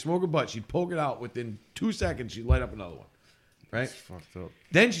lady was smoking butt. She'd poke it out within 2 seconds. She'd light up another one, right? Fucked up.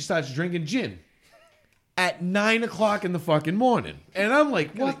 Then she starts drinking gin at 9 o'clock in the fucking morning, and I'm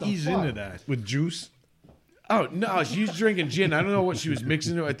like, what the Ease fuck? into that. With juice? Oh no, she was drinking gin. I don't know what she was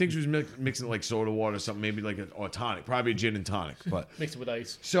mixing it. I think she was mixing like soda water or something, maybe like or tonic, probably a gin and tonic. But Mix it with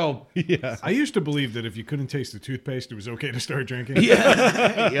ice. so Yeah. I used to believe that if you couldn't taste the toothpaste, it was okay to start drinking.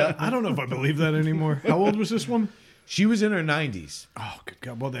 yeah, I don't know if I believe that anymore. How old was this woman? she was in her 90s. Oh, good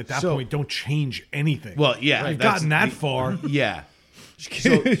God. Well, at that So- point, don't change anything. Well, yeah, You've that's gotten that far. Yeah. There's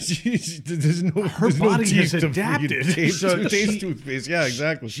no, there's no body has teeth to adapted. Taste, So taste she- toothpaste. Yeah,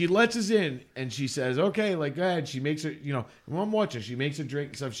 exactly. She lets us in and she says, okay, like, go ahead. She makes her, when I'm watching, she makes her drink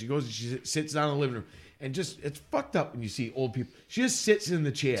and stuff. She goes and she sits down in the living room. And just, it's fucked up when you see old people. She just sits in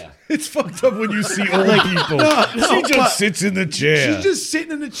the chair. It's fucked up when you see old people. She but- just sits in the chair. She's just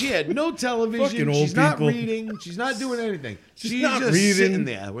sitting in the chair. No television. Fucking old She's not people. reading. She's not doing anything. She's not just reading. sitting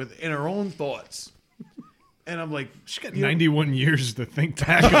there in her own thoughts. And I'm like, She's got 91 years to think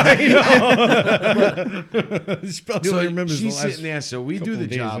back. She probably only remembers the she's last sitting there. So we do couple the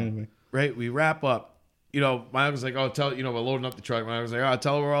days job, anyway. right? We wrap up. My uncle's like, oh, we're loading up the truck. My uncle's like, oh,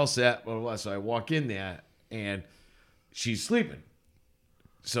 tell her we're all set. Blah, blah, blah. So I walk in there and she's sleeping.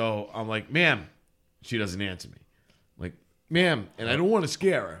 So I'm like, ma'am. She doesn't answer me. I'm like, ma'am. And I don't want to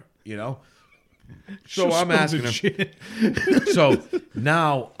scare her, So She'll I'm spill asking the her. shit. So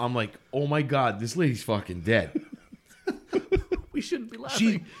now I'm like, oh my God, this lady's fucking dead. We shouldn't be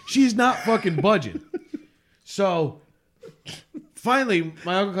laughing. She's not fucking budging. So finally,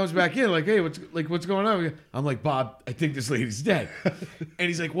 my uncle comes back in like, "Hey, what's going on?" I'm like, "Bob, I think this lady's dead." And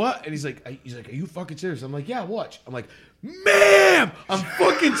he's like, "What?" And he's like, "Are you fucking serious?" I'm like, "Yeah, watch." I'm like, "Ma'am!" I'm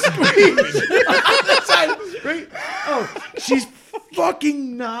fucking screaming. On the side, right? Oh, she's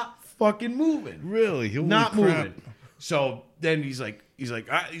fucking not fucking moving. Really? Holy Not crap. moving. So then he's like,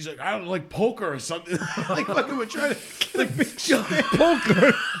 I don't like poker or something. Like fucking we're trying to like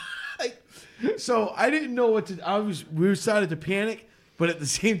poker. Like, so I didn't know what to. We started to panic, but at the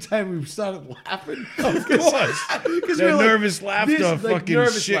same time we started laughing. Of course. Because That nervous laughter, fucking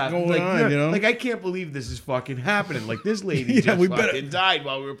shit going on, you know? Like I can't believe this is fucking happening. Like this lady Yeah, just we fucking better- died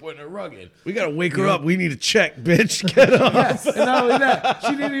while we were putting her rug in. We gotta wake her up. We need a check, bitch. Get up. Yes, and not only that,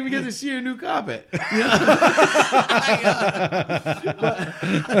 she didn't even get to see her new carpet.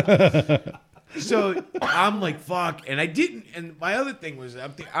 So I'm like, fuck, and I didn't. And my other thing was,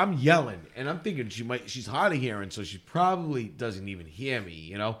 I'm yelling, and I'm thinking she's hard of hearing, so she probably doesn't even hear me,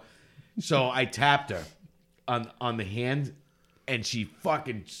 you know. So I tapped her on the hand, and she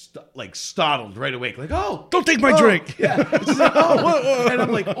fucking startled right awake, like, "Oh, Don't take my drink. yeah." She's like, "Oh," and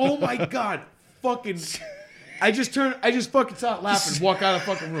I'm like, "Oh my god, fucking." I just fucking started laughing, walk out of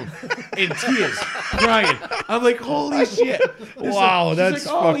the fucking room in tears, crying. I'm like, holy shit. Wow, She's that's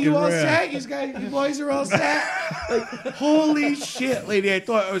like, oh, you fucking all rad. set? You boys are all set? Like, holy shit, lady. I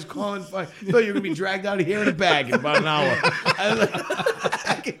thought I was calling. I thought you were going to be dragged out of here in a bag in about an hour. I was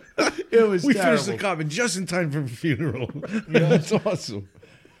like, it was We terrible. finished the carpet just in time for the funeral. That's awesome.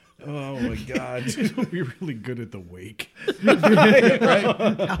 Oh my god. We're really good at the wake. Right?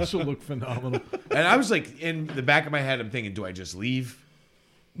 House will look phenomenal. And I was like, in the back of my head, I'm thinking, do I just leave?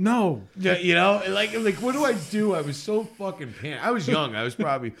 No. Yeah, you know, like what do I do? I was so fucking panicked. I was young. I was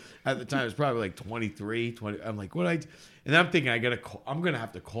probably at the time. I was probably like 23, 20. I'm like, what do I? And I'm thinking, I'm gonna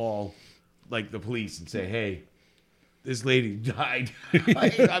have to call like the police and say, hey, this lady died.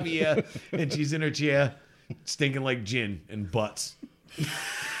 I'm here, and she's in her chair, stinking like gin and butts.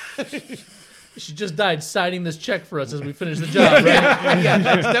 She just died signing this check for us as we finish the job, right? Yeah,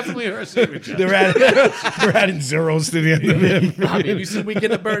 that's definitely her signature. They're adding zeros to the end of it. Bobby, have you seen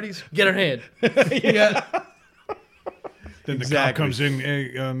Weekend at Bernie's? Get her hand. Yeah. Then the cop Exactly. comes in.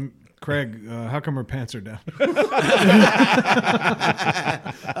 Hey, Craig, how come her pants are down?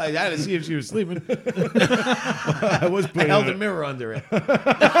 I had to see if she was sleeping. I was I putting held it. a mirror under it.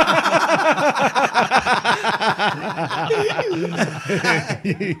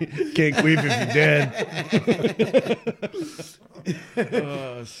 Can't queef if you're dead.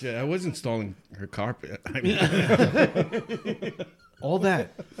 Oh shit! I was installing her carpet. I mean, All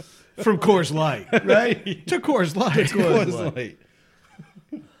that from Coors Light. Right? To Coors Light. it was like,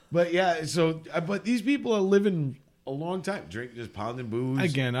 But yeah, so but these people are living a long time, just pounding booze.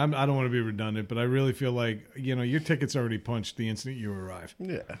 Again, I don't want to be redundant, but I really feel like, your ticket's already punched the instant you arrive.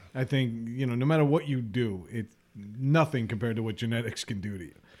 yeah. I think, no matter what you do, it's nothing compared to what genetics can do to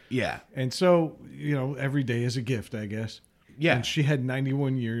you. Yeah, And so, every day is a gift, I guess. yeah. And she had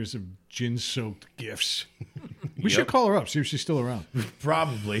 91 years of gin-soaked gifts. We should Yep. call her up, see if she's still around.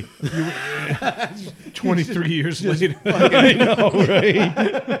 Probably. 23 years later. I know, right?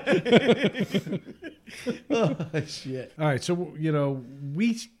 Oh shit. All right, so,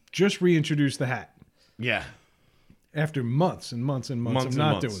 we just reintroduced the hat Yeah. after months and months and months, Months of and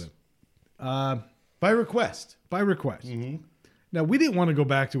not months. doing it. By request. By request. Now, we didn't want to go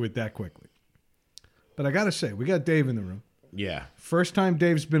back to it that quickly. But I got to say, we got Dave in the room. Yeah. First time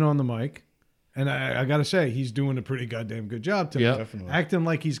Dave's been on the mic. And I got to say, he's doing a pretty goddamn good job tonight. Yeah. Definitely. Acting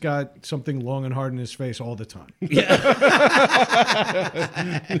like he's got something long and hard in his face all the time. I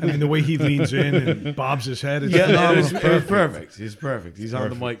mean, the way he leans in and bobs his head. It's phenomenal. It's perfect. He's perfect. He's on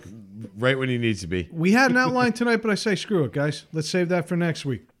the mic right when he needs to be. We had an outline tonight, but I say, screw it, guys. Let's save that for next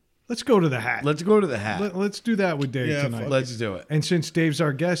week. Let's go to the hat. Let's go to the hat. Let's do that with Dave Yeah, tonight. Let's do it. And since Dave's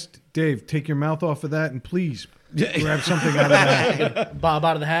our guest, Dave, take your mouth off of that and please grab something out of that. Bob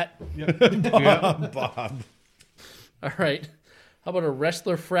out of the hat. Bob. All right. How about a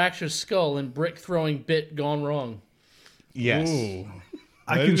wrestler fractures skull and brick throwing bit gone wrong? Yes. Ooh.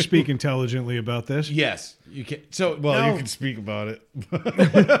 I can speak intelligently about this. Yes. You can. So Well, now, you can speak about it. I'm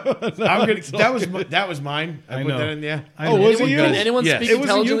gonna. That was mine. I put know. that in there. I Oh, know. was it Anyone, you? can anyone Yes. speak It wasn't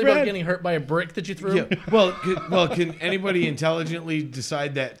you, intelligently about Brad? getting hurt by a brick that you threw? Yeah. Well, can anybody intelligently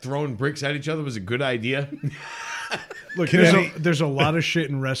decide that throwing bricks at each other was a good idea? Look, there's a lot of shit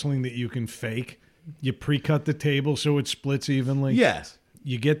in wrestling that you can fake. You pre-cut the table so it splits evenly. Yes.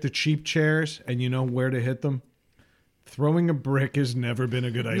 You get the cheap chairs and you know where to hit them. Throwing a brick has never been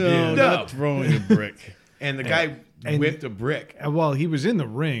a good idea. No, not throwing a brick. and the guy whipped a brick. Well, he was in the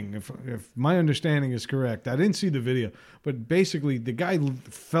ring, if my understanding is correct. I didn't see the video, but basically the guy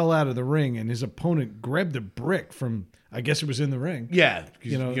fell out of the ring, and his opponent grabbed a brick from. I guess it was in the ring. Yeah,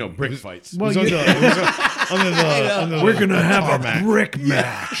 You know, brick fights. Well, Under we're gonna the have a tarmac. brick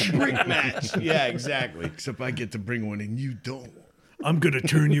match. brick match. Yeah, exactly. Except I get to bring one and you don't. I'm gonna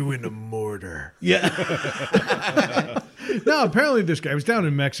turn you into mortar. Yeah. No, apparently this guy was down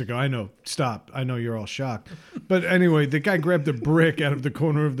in Mexico. I know. Stop. I know you're all shocked. But anyway, the guy grabbed a brick out of the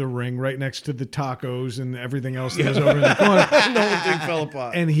corner of the ring right next to the tacos and everything else that was over in the corner. The whole thing fell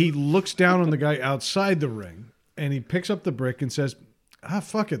apart. And he looks down on the guy outside the ring and he picks up the brick and says,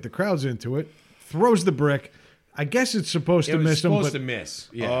 fuck it. The crowd's into it. Throws the brick. I guess it's supposed It to was miss him. supposed But, to miss.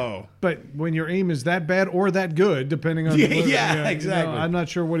 Yeah. Oh. but when your aim is that bad or that good, depending on exactly. I'm not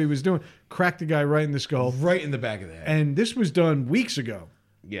sure what he was doing. Cracked the guy right in the skull. Right in the back of the head. And this was done weeks ago.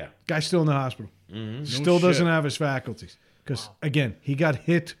 Yeah. Guy's still in the hospital. Still doesn't shit. have his faculties. Because, again, he got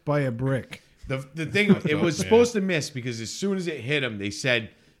hit by a brick. The thing, it was supposed to miss because as soon as it hit him, they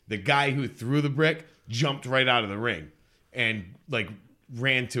said the guy who threw the brick jumped right out of the ring and like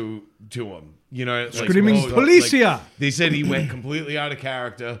ran to him. You know, like, Screaming, rose up, "Policia!" like, they said he went completely out of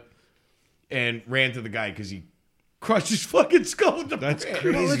character and ran to the guy because he crushed his fucking skull with the That's brick.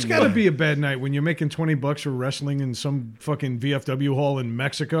 crazy. Well, it's got to be a bad night when you're making $20 for wrestling in some fucking VFW hall in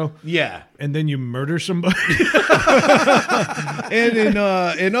Mexico, Yeah. and then you murder somebody. And in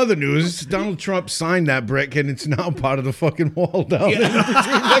other news, Donald Trump signed that brick, and it's now part of the fucking wall down in between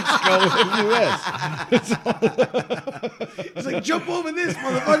Mexico and the U.S. He's like, jump over this,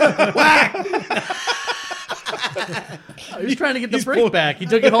 motherfucker. Whack! He was trying to get the brick back. He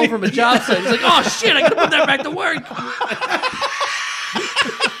took it home from a job site. He's like, oh shit, I gotta put that back to work.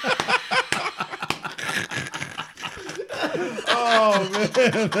 Oh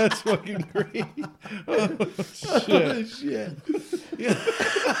man, that's fucking great. Shit.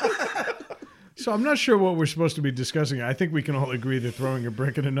 So I'm not sure what we're supposed to be discussing. I think we can all agree that throwing a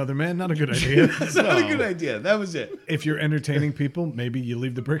brick at another man, not a good idea. It's not a good idea. That was it. If you're entertaining people, maybe you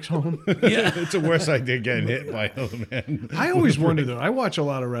leave the bricks home. It's a worse idea getting hit by another man. I always wonder, though. I watch a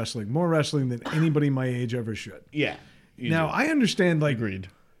lot of wrestling, more wrestling than anybody my age ever should. Yeah. You Now, do. I understand, like, Agreed.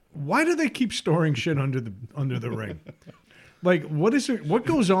 why do they keep storing shit under the ring? Like, what is it? What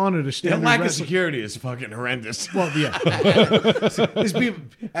goes on at a the standard lack of wrestling? security is fucking horrendous. Well, yeah. There's people,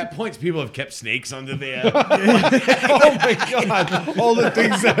 at points, people have kept snakes under there. Oh my god! All the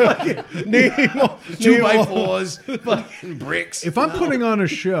things that name 2x4s, fucking bricks. If I'm putting on a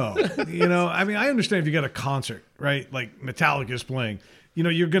show, I mean, I understand if you got a concert, right? Like Metallica's playing,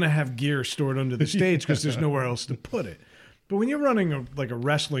 you're going to have gear stored under the stage because there's nowhere else to put it. But when you're running a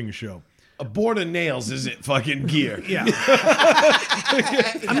wrestling show, a board of nails isn't fucking gear. yeah,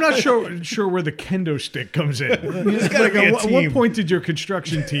 I'm not sure where the kendo stick comes in. Like, be a at what team. point did your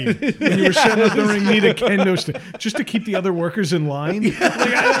construction team, when you were setting up the ring, need a kendo stick just to keep the other workers in line? Like,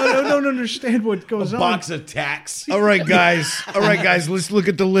 I don't understand what goes on. Box of tacks. All right, guys. Let's look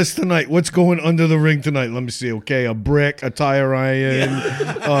at the list tonight. What's going under the ring tonight? Let me see. Okay, a brick, a tire iron,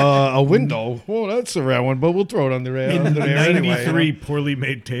 a window. Well, that's a rare one, but we'll throw it under there. Under there 93 anyway, poorly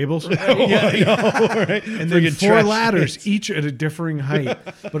made tables. All right. And then Friggin' 4 trash ladders, cans. each at a differing height,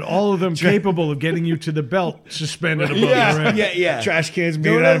 but all of them capable of getting you to the belt suspended above the ring. Yeah. Trash cans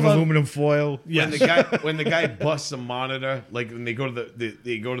Don't made out of have a- aluminum foil. When the guy busts a monitor, like when they go to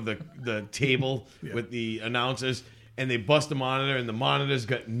the table with the announcers and they bust a monitor and the monitor's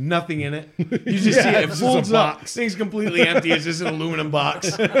got nothing in it. You just see it it's just a folds up. box. Thing's completely empty. It's just an aluminum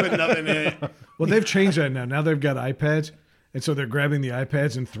box with nothing in it. Well, they've changed that now. Now they've got iPads. And so they're grabbing the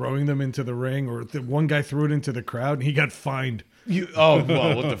iPads and throwing them into the ring, or the one guy threw it into the crowd and he got fined. Well,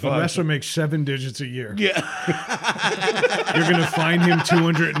 what the A fuck? wrestler makes 7 digits a year. Yeah. You're going to fine him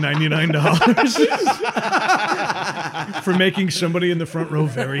 $299 for making somebody in the front row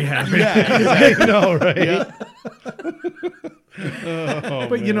very happy. I know, right?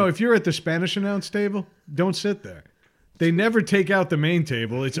 But, if you're at the Spanish announce table, don't sit there. They never take out the main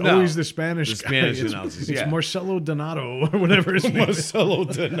table. It's No. always the Spanish The Spanish guy. announcers, It's yeah. Marcelo Donato or whatever his name is. Marcelo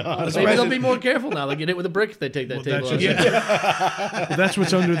Donato. Maybe they'll be more careful now. They'll get hit with a brick if they take that table. That's, that's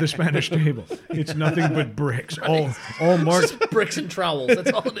what's under the Spanish table. It's nothing but bricks. All marked. Bricks and trowels.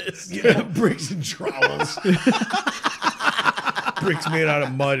 That's all it is. Bricks and trowels. Bricks made out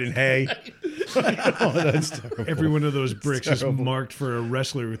of mud and hay. Oh, that's terrible. Every one of those bricks is terrible. marked for a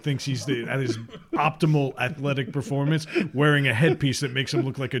wrestler who thinks he's at his optimal athletic performance, wearing a headpiece that makes him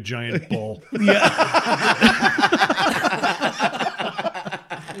look like a giant ball.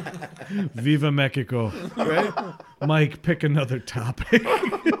 Viva Mexico. Right? Mike, pick another topic.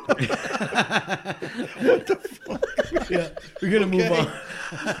 Yeah, we're gonna move on.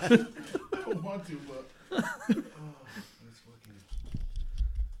 I don't want to, but.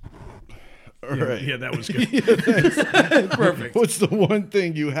 All right. Yeah, that was good. Perfect. What's the one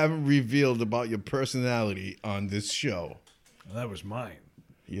thing you haven't revealed about your personality on this show? Well, that was mine.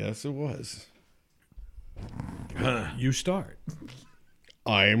 Yes, it was. You start.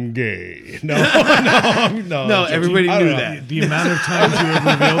 I am gay. No. No, everybody I don't knew know. that. The amount of times you have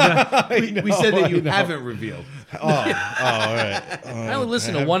revealed that. We said that you haven't revealed. Oh, all right. I only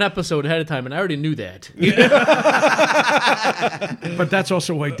listened to one episode ahead of time, and I already knew that. But that's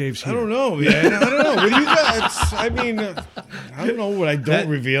also why Dave's here. I don't know, man. I don't know. What do you guys? I mean, I don't know what I don't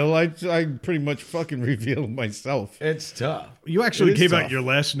reveal. I pretty much fucking reveal myself. It's tough. You actually It is gave out tough. your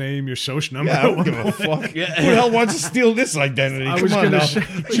last name, your social number. Yeah, I don't give a fuck. Who the hell wants to steal this identity? I Come was on gonna now. say-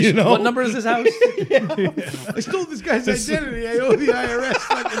 You know? What number is this house? I stole this guy's identity. I owe the IRS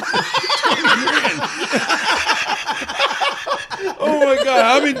Oh my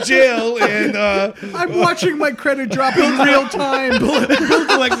god, I'm in jail and I'm watching my credit drop in real time. bill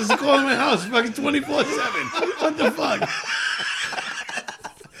collectors are calling my house fucking 24/7. What the fuck?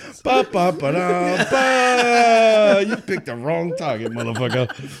 ba ba ba da ba. You picked the wrong target, motherfucker.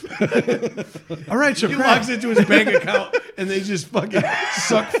 All right, so He Craig, logs into his bank account and they just fucking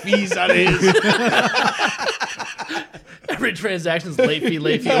suck fees out of his. Every transaction's late fee,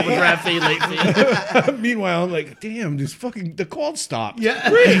 overdraft fee, late fee. Meanwhile, I'm like, damn, the call stopped. Yeah.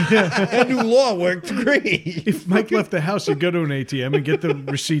 That new law worked great. if Mike left the house, he'd go to an ATM and get the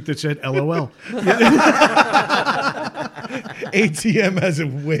receipt that said LOL. ATM has a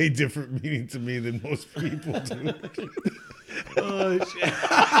way different meaning to me than most people do. Oh, shit.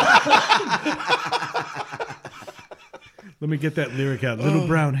 Let me get that lyric out. Little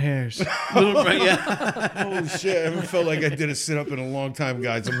brown hairs. Yeah. Oh shit! I haven't felt like I did a sit up in a long time,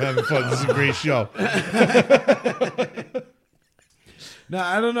 guys. I'm having fun. This is a great show. No,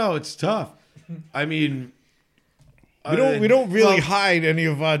 I don't know. It's tough. I mean, We don't really hide any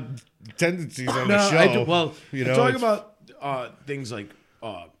of our tendencies on the show. I do. Well, you I know, talk it's- about things like,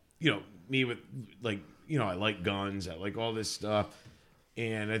 me with like, I like guns. I like all this stuff,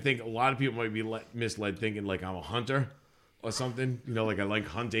 and I think a lot of people might be misled thinking like I'm a hunter or something. Like I like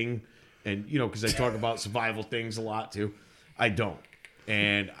hunting, and because I talk about survival things a lot too. I don't,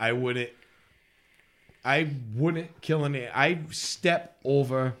 and I wouldn't kill an ant. I step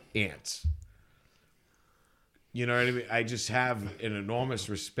over ants. You know what I mean? I just have an enormous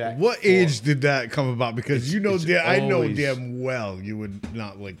respect. What for- age did that come about? Because it's I know always- damn well you would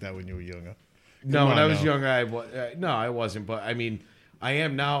not like that when you were younger. No, Come when on I was now. younger, no, I wasn't. But I mean, I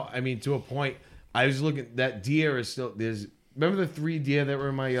am now. I mean, to a point. I was looking. That deer is still. Remember the 3 deer that were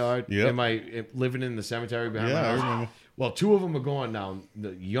in my yard? Yep. Living in the cemetery behind my Yeah, I house? remember. Well, 2 of them are gone now.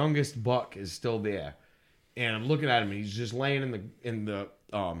 The youngest buck is still there, and I'm looking at him. And he's just laying in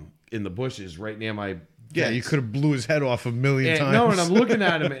the bushes right near my. Yeah, you fence. could have blew his head off a million times. No, and I'm looking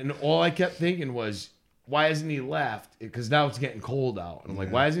at him, and all I kept thinking was, why hasn't he left? Because now it's getting cold out. And I'm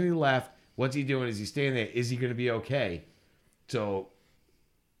like, why hasn't he left? What's he doing? Is he staying there? Is he going to be okay? So,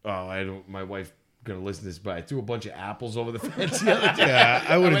 my wife going to listen to this, but I threw a bunch of apples over the fence the other day. Yeah,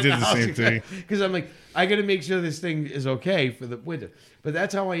 I would have did the same thing. Because I'm like, I got to make sure this thing is okay for the winter. But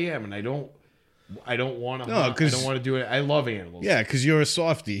that's how I am, and I don't want to. No, I 'cause- don't want to do it. I love animals. Yeah, because you're a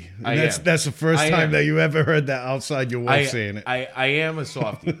softie. And I am. that's the first I time am. that you ever heard that outside your wife saying it. I am a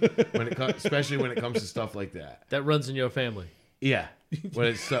softie when it comes, especially when it comes to stuff like that. That runs in your family. Yeah, when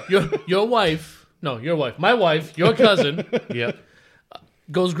it's Your wife, no, your wife, my wife, your cousin, yep.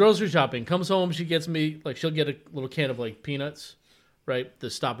 goes grocery shopping, comes home, she gets me, like, she'll get a little can of, like, peanuts, right? The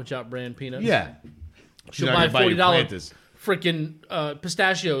Stop and Shop brand peanuts. Yeah, She'll not buy gonna buy you $40 Planters. freaking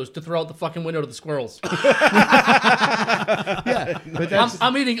pistachios to throw out the fucking window to the squirrels. Yeah, but that's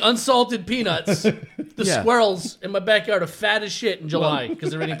I'm eating unsalted peanuts. The Yeah. squirrels in my backyard are fat as shit in July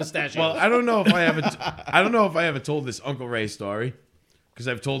because they're eating pistachios. well. I don't know if I ever told this Uncle Ray story because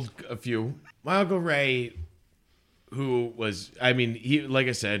I've told a few. My Uncle Ray, who was, I mean, he, like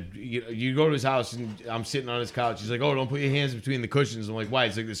I said, you go to his house and I'm sitting on his couch. He's like, "Oh, don't put your hands between the cushions." I'm like, "Why?"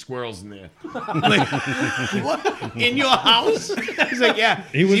 He's like, "There's squirrels in there." I'm like, what? In your house? He's like, "Yeah."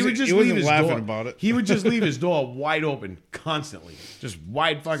 He would wasn't leave his laughing door. about it. He would just leave his door wide open constantly, just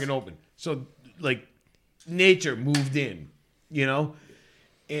wide fucking open. So like, nature moved in,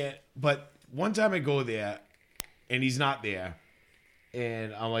 but one time I go there, and he's not there.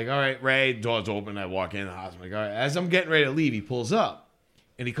 And I'm like, all right, Ray, door's open. I walk in the house. I'm like, all right. As I'm getting ready to leave, he pulls up.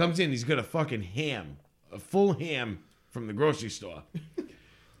 And he comes in. He's got a fucking ham. A full ham from the grocery store.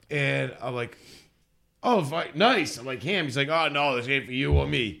 And I'm like, oh, nice. I'm like, ham. He's like, oh, no, this ain't for you or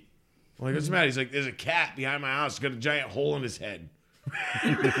me. I'm like, what's the matter? He's like, there's a cat behind my house. It's got a giant hole in his head.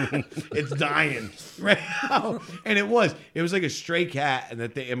 It's dying right now. And it was like a stray cat, and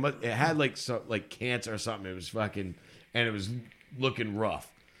that it had like cancer or something. It was fucking, and it was looking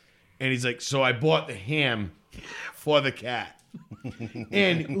rough. And he's like, so I bought the ham for the cat.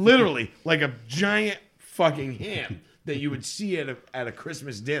 And literally like a giant fucking ham that you would see at a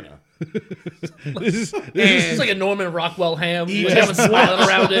Christmas dinner. This is like a Norman Rockwell ham. With him smiling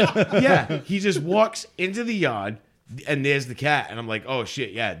around it. Yeah, he just walks into the yard, and there's the cat, and I'm like, oh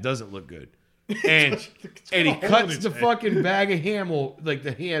shit, yeah, it doesn't look good. And he cuts the fucking bag of ham, or like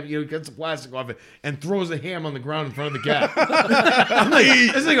the ham, he cuts the plastic off it, and throws the ham on the ground in front of the cat. I'm like,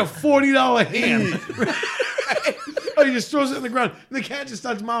 it's like a $40 ham. Oh, he just throws it on the ground. And the cat just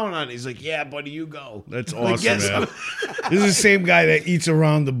starts mowing on it. He's like, yeah, buddy, you go. That's I'm like, awesome, "Yes, man. This is the same guy that eats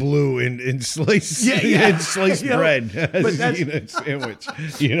around the blue and slice and sliced bread as he's eating a sandwich.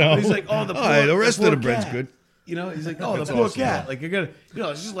 He's like, oh, all right, the rest of the bread's cat. good. He's like, oh, That's the poor awesome, cat. Like, you're gonna,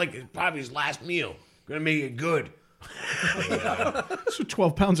 it's just like probably his last meal. Gonna make it good. So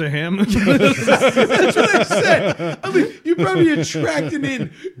 12 pounds of ham. That's what I said. I mean, you're probably attracting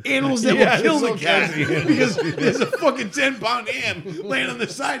in animals that will kill the cat because there's a fucking 10-pound ham laying on the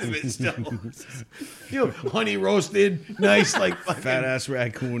side of it still. Honey roasted, nice, like fucking Fat ass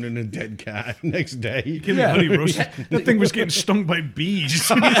raccoon and a dead cat next day. Honey roasted. That thing was getting stung by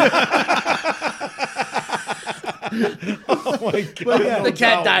bees. Oh my god! The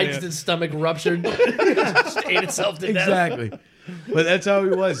cat died because its stomach ruptured. Just ate itself to death. Exactly. But that's how he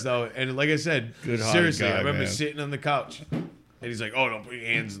was, though. And like I said, Good-hearted seriously, guy, I remember man. sitting on the couch, and he's like, "Oh, don't put your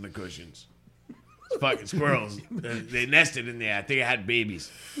hands in the cushions." It's fucking squirrels. They nested in there. I think I had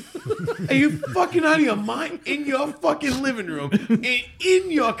babies. Are you fucking out of your mind? In your fucking living room, and in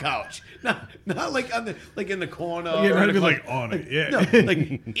your couch, not like on the in the corner. Yeah, or not in the even corner. like on it. Yeah. No,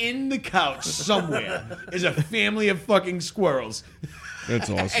 like in the couch somewhere is a family of fucking squirrels.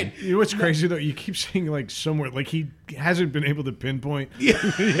 That's awesome. And You know what's crazy though? You keep saying like somewhere, like he hasn't been able to pinpoint yeah.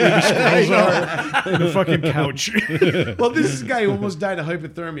 where the squirrels are in the fucking couch. Well, this is a guy who almost died of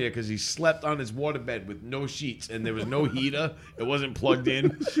hypothermia because he slept on his waterbed with no sheets and there was no heater. It wasn't plugged in.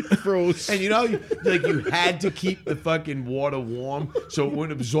 Froze. And you had to keep the fucking water warm so it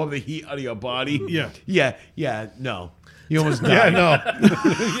wouldn't absorb the heat out of your body. Yeah, no. He almost died.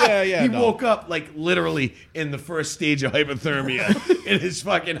 He woke up like literally in the first stage of hypothermia in his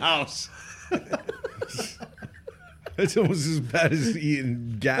fucking house. That's almost as bad as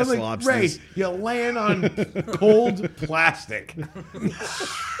eating gas I'm like, lobsters. Ray, you're laying on cold plastic.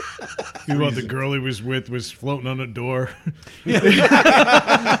 Meanwhile, the girl he was with was floating on a door.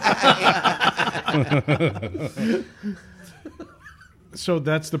 So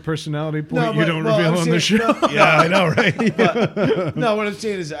that's the personality point you don't reveal on the show. Yeah, I know, right? No, what I'm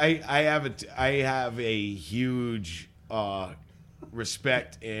saying is I have a huge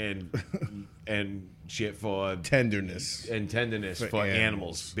respect and shit for Tenderness. and tenderness for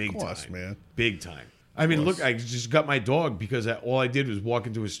animals. Big Of course, time, man. Big time. I mean, look, I just got my dog because all I did was walk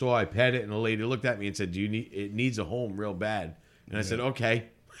into a store, I pet it, and the lady looked at me and said, it needs a home real bad. And I said, okay.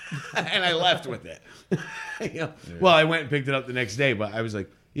 And I left with it. Well, I went and picked it up the next day, but I was like,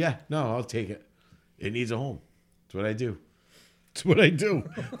 yeah, no, I'll take it. It needs a home. That's what I do. That's what I do.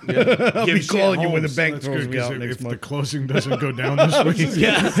 I'll be calling you when the bank That's throws good me out because next if the month. closing doesn't go down this week, we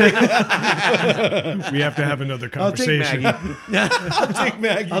have to have another I'll take conversation. Maggie. I'll take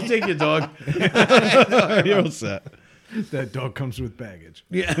Maggie. I'll take your dog. You're all set. That dog comes with baggage.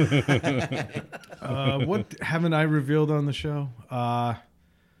 Yeah. What haven't I revealed on the show?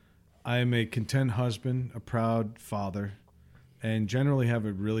 I am a content husband, a proud father, and generally have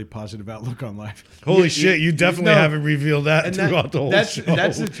a really positive outlook on life. Holy shit, you definitely no. haven't revealed that And throughout the whole show.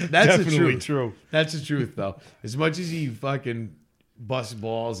 That's the Definitely truth. true. That's the truth, though. As much as he fucking busts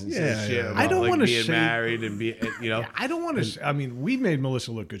balls and says Yeah, shit yeah. about I don't like wanna being say- married and I don't want to. I mean, we made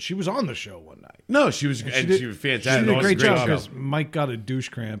Melissa look good. She was on the show one night. No, she was did- she was She fantastic. did a great job show. because Mike got a douche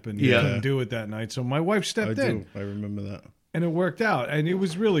cramp and Yeah. couldn't do it that night. So my wife I stepped in. do. I remember that. And it worked out, and it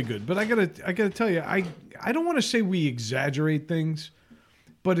was really good. But I gotta tell you, I don't want to say we exaggerate things,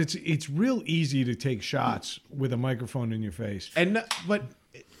 but it's real easy to take shots with a microphone in your face. But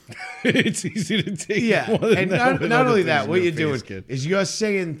It's easy to take. yeah, more than and that with not other only things that, in what your you're doing face, kid. is you're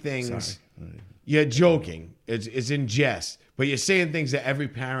saying things. You're joking. It's in jest, but you're saying things that every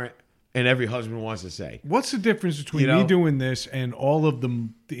parent and every husband wants to say. What's the difference between You know? me doing this and all of the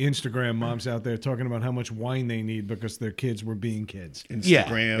Instagram moms out there talking about how much wine they need because their kids were being kids? Yeah,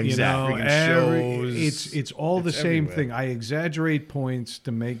 Instagram, You know, freaking shows. it's all the same everywhere. thing. I exaggerate points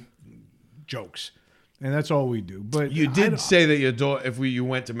to make jokes, and that's all we do. But You I did don't- say that your daughter, if you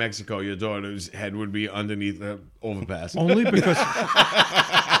went to Mexico, your daughter's head would be underneath the overpass. only because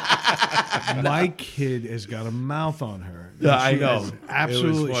my kid has got a mouth on her. Yeah, I She know. has It was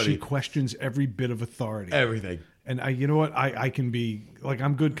Absolutely, funny. she questions every bit of authority. Everything. And you know what? I can be like,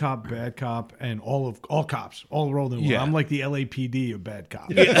 I'm good cop, bad cop, and all cops, all rolled in one. Yeah. I'm like the LAPD of bad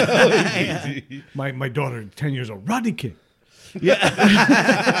cops. My daughter, 10 years old, Rodney King.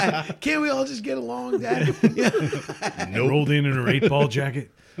 Can't we all just get along, Dad? Rolled in her 8-ball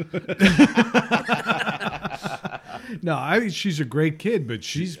jacket. No, she's a great kid, but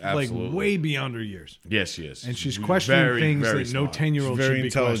she's Absolutely. like way beyond her years, Yes, she is. and she's questioning Very, things very that no smart. 10-year-old Very should be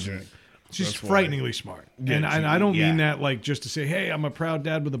intelligent. questioning. She's That's why. frighteningly smart, and she- I don't mean yeah. that like just to say, "Hey, I'm a proud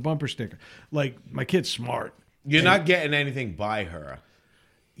dad with a bumper sticker." Like my kid's smart. You're not getting anything by her.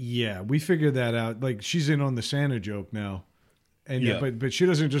 Yeah, we figured that out. Like she's in on the Santa joke now, and Yeah. but she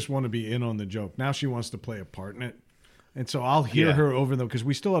doesn't just want to be in on the joke. Now she wants to play a part in it, and so I'll hear Yeah. her over them because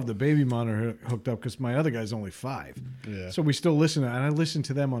we still have the baby monitor hooked up because my other guy's only 5. Yeah. So we still listen, and I listen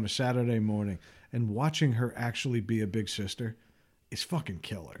to them on a Saturday morning, and watching her actually be a big sister is fucking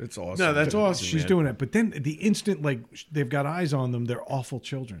killer. It's awesome. No, that's awesome. She's man. doing it, but then the instant like they've got eyes on them, they're awful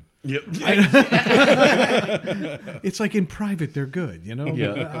children. Yep. It's like in private they're good, you know.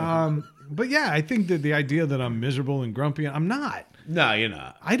 Yeah. But yeah, I think that the idea that I'm miserable and grumpy, I'm not. No, you're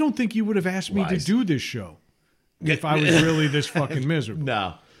not. I don't think you would have asked me to Lies. do this show if I was really this fucking miserable.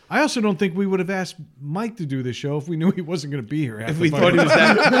 No. I also don't think we would have asked Mike to do this show if we knew he wasn't going to be here. If we thought he was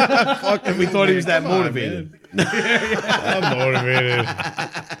that, if we thought he was that Come on, motivated. I'm motivated.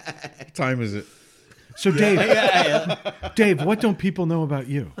 What time is it? So Dave, what don't people know about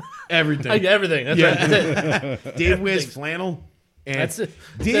you? Everything. Everything. That's right. That's it. Dave wears flannel. And That's it.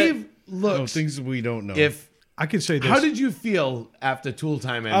 Dave No, looks. things we don't know. I can say this. How did you feel after Tool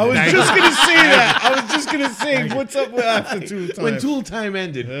Time ended? I was just gonna say that. I was just gonna say, what's up with after two times? when Tool Time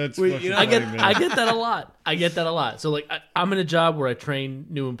ended. That's we- fucking I get funny, man. I get that a lot. So like I'm in a job where I train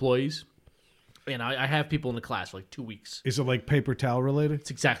new employees, and I have people in the class for like 2 weeks. Is it like paper towel related? It's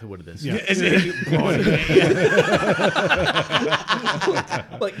exactly what it is. Yeah.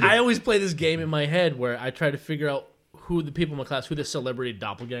 Like I always play this game in my head where I try to figure out who the people in my class, who the celebrity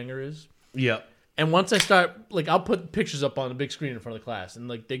doppelganger is. Yep. And once I start, like, I'll put pictures up on the big screen in front of the class, and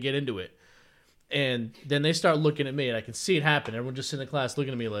like they get into it, and then they start looking at me, and I can see it happen. Everyone just sitting in the class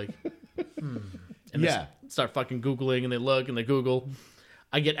looking at me like, and they Yeah. start fucking Googling, and they look and they Google.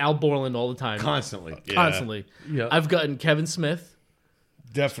 I get Al Borland all the time, Constantly. constantly. Yeah. I've gotten Kevin Smith.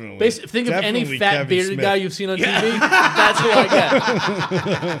 Definitely. Basically, think of any Definitely fat Kevin bearded Smith. guy you've seen on TV. That's who I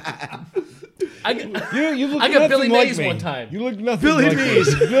get. I get You look I got nothing Billy like Mays me. one time. You look nothing Billy like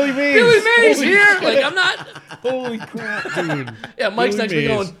Mays. me. Billy Mays. Billy Mays Holy here. crap. Like I'm not. Holy crap, dude. Yeah, Mike's Billy next to me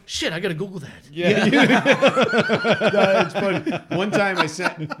Mays. going, shit. I gotta Google that. Yeah. No, it's funny. One time I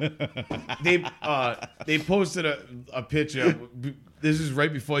sent they posted a picture. This is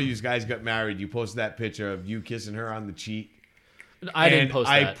right before you guys got married. You posted that picture of you kissing her on the cheek. I didn't And post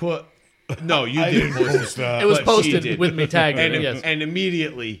I that. put no, you didn't post it. It was But she posted did. with me tagging And, it. Yes. and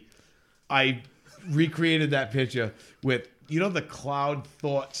immediately I recreated that picture with the cloud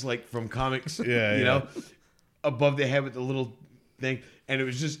thoughts like from comics. Yeah, you yeah. know, above their head with the little thing. And it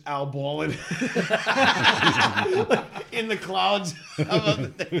was just Al Borland in the clouds.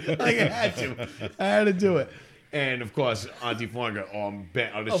 Above the thing. Like I had to do it. And of course, Auntie Fawn got all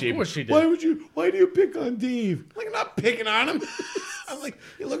bent out of Of shape. course she did. Why do you pick on Dave? I'm like, I'm not picking on him. I'm like,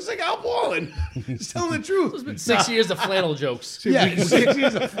 he looks like Al Borland. He's telling the truth. 6 years of flannel jokes. Yeah, 6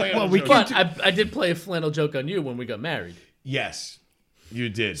 years of flannel. we joke. But I did play a flannel joke on you when we got married. Yes, you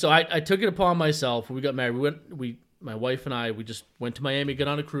did. So I took it upon myself when we got married. My wife and I, we just went to Miami, got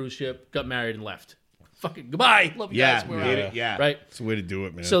on a cruise ship, got married, and left. Fucking goodbye. Love you yeah, guys. We're made out. it, yeah. Right? That's the way to do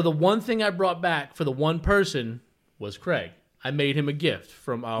it, man. So the one thing I brought back for the one person was Craig. I made him a gift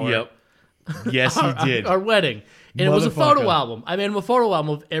from our Yep. Yes, you did. our wedding. And it was a photo Motherfucker. album. I made him a photo album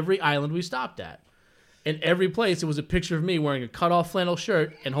of every island we stopped at. And every place, it was a picture of me wearing a cut-off flannel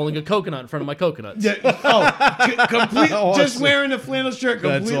shirt and holding a coconut in front of my coconuts. Complete, Awesome. just wearing a flannel shirt,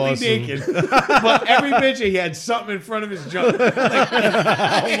 That's completely awesome. naked. But every picture, he had something in front of his junk. oh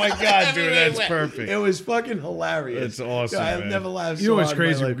my god, dude, that's It perfect. was fucking hilarious. That's awesome, I've man. never laughed so You know what's hard in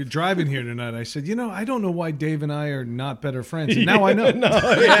my crazy? life. We're driving here tonight. I said, I don't know why Dave and I are not better friends. And now I know.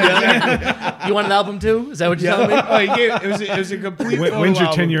 You want an album too? Is that what you're telling me? Oh, it was a complete When's your photo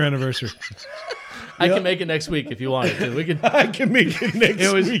album. 10-year anniversary? I can make it next week if you want it to. We can. I can make it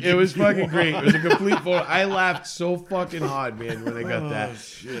next week. It was fucking great. It was a complete photo. I laughed so fucking hard, man, when I got that.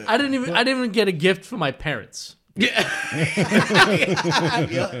 I didn't even get a gift for my parents.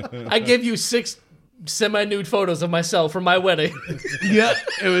 I gave you 6 semi-nude photos of myself from my wedding. Yeah,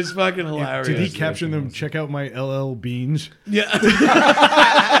 it was fucking hilarious. Did he caption them? Check out my LL beans. Yeah.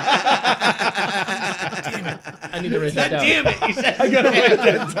 I need to write that down. Damn it! He said, I gotta write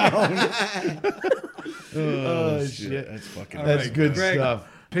that down. Oh shit, that's fucking. That's right, good Greg. stuff.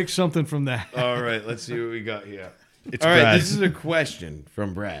 Pick something from that. All right, let's see what we got here. It's All right, Brad. this is a question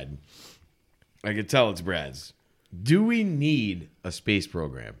from Brad. I can tell it's Brad's. Do we need a space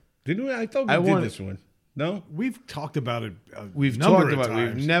program? Didn't we? I thought we I did wanted- this one. No. We've talked about it. We've number talked of about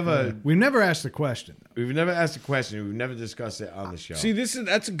it. times. We've never asked the question. asked a question. We've never discussed it on the show. See, this is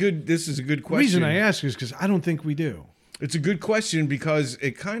a good The question. reason I ask is because I don't think we do. It's a good question because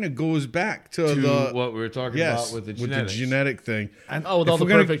it kind of goes back to, to the what we were talking yes about with the genetics. genetic thing. Oh, with all If the we're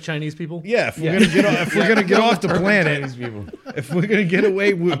gonna- perfect Chinese people? Yeah, if we're gonna get off, if we're gonna get off the planet, Chinese people. if we're gonna get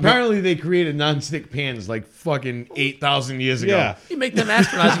away with Apparently, they created non-stick pans like fucking 8,000 years ago. yeah. You make them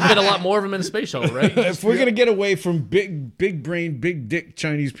astronauts, you can get a lot more of them in a space shuttle, right? If we're gonna get away from big brain, big dick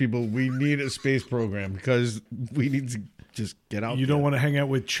Chinese people, we need a space program because we need to just get out. You don't want to hang out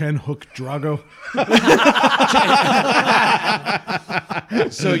with Chen Hook Drago?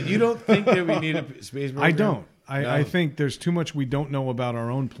 So you don't think that we need a space program? I don't. I No. think there's too much we don't know about our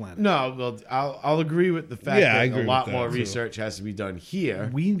own planet. No, well, I'll agree with the fact Yeah, I that agree a lot with that, more too. research has to be done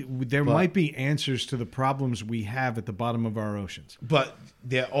here. There might be answers to the problems we have at the bottom of our oceans. But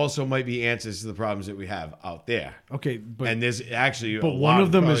there also might be answers to the problems that we have out there. Okay, but And there's actually but a one lot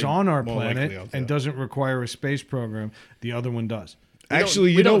of them is probably- on our more likely planet out there. and doesn't require a space program. The other one does.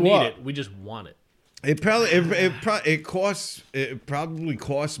 Actually, we you know don't need what? it. We just want it. It probably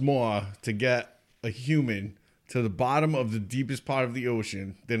costs more to get a human to the bottom of the deepest part of the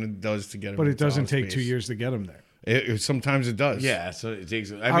ocean than it does to get him. But it into doesn't outer take space. 2 years to get them there. Sometimes it does. Yeah, so it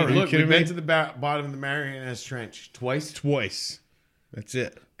takes. I All mean, right, look, you kidding we've been me? to the bottom of the Marianas Trench twice, Twice. That's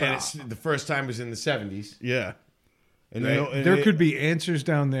it. and it's the first time was in the 70s. Yeah. And Right. you know, and There it- could be answers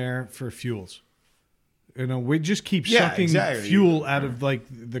down there for fuels. You know, we just keep Yeah, sucking exactly. fuel out of like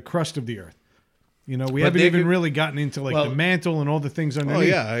the crust of the earth. You know, we But haven't they even could- really gotten into like Well- the mantle and all the things underneath.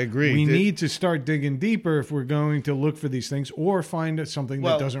 yeah, I agree. We It- need to start digging deeper if we're going to look for these things or find something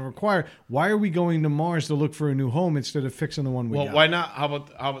Well- that doesn't require. Why are we going to Mars to look for a new home instead of fixing the one we Well, got? why not? How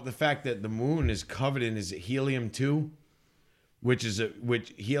about the fact that the moon is covered in helium-2, which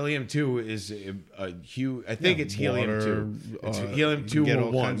helium-2 is a huge. I think it's helium-2. It's water, helium-2 get or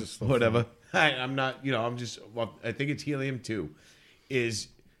all 1, kinds of stuff whatever. I'm not. I'm just. Well, I think it's helium-2 is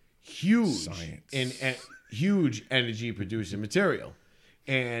huge Science. and huge energy producing material,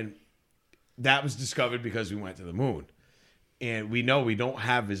 and that was discovered because we went to the moon, and we know we don't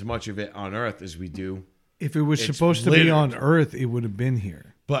have as much of it on Earth as we do. if it was it's supposed to be littered. on Earth, it would have been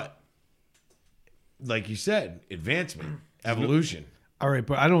here. But like you said, advancement, evolution. All right,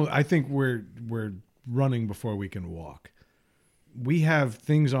 but I think we're running before we can walk. We have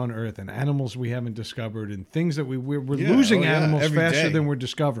things on Earth and animals we haven't discovered and things that we're Yeah, losing oh yeah, animals every faster day. than we're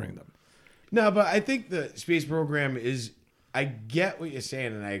discovering them. No, but I think the space program is. I get what you're saying,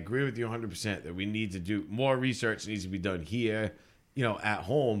 and I agree with you 100% that we need to do more research needs to be done here, at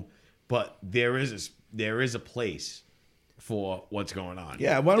home. But there is a place for what's going on.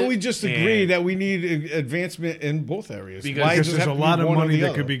 Yeah, why don't we just agree And- that we need advancement in both areas? Because- Why Because does it there's a have to be lot of one or money the that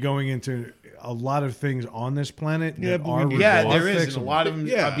other? could be going into a lot of things on this planet. Yeah, that but are we need Yeah, Well, there is, and a fixable. lot of them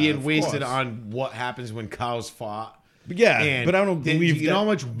Yeah, are being of wasted course. on what happens when cows fought. Yeah, And but I don't believe you know that- how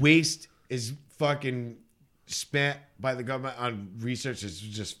much waste is fucking spent by the government on research is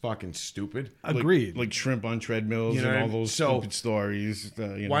just fucking stupid. Agreed. Like shrimp on treadmills You know and what I all mean? those So, stupid stories.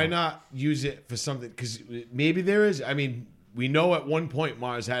 Why not use it for something? Because maybe there is. I mean, we know at one point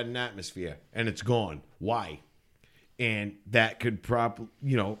Mars had an atmosphere and it's gone. Why? And that could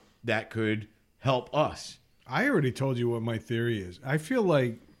that could help us. I already told you what my theory is. I feel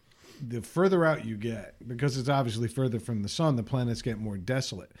like the further out you get, because it's obviously further from the sun, the planets get more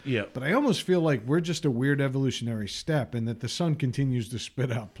desolate. Yeah. But I almost feel like we're just a weird evolutionary step and that the sun continues to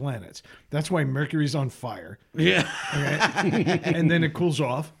spit out planets. That's why Mercury's on fire. Yeah. And then it cools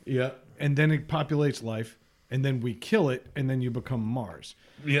off. Yeah. And then it populates life. And then we kill it. And then you become Mars.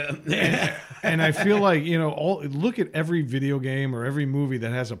 Yeah. And I feel like, look at every video game or every movie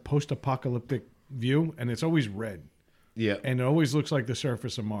that has a post-apocalyptic view. And it's always red. Yeah. And it always looks like the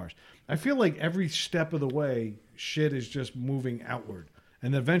surface of Mars. I feel like every step of the way, shit is just moving outward.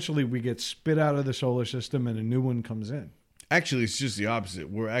 And eventually we get spit out of the solar system and a new one comes in. Actually, it's just the opposite.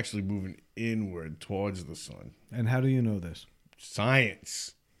 We're actually moving inward towards the sun. And how do you know this?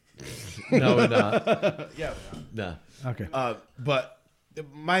 Science. No, we're not. Yeah, we're not. No. Okay. But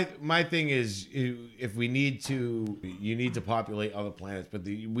my thing is, if we need to, you need to populate other planets, but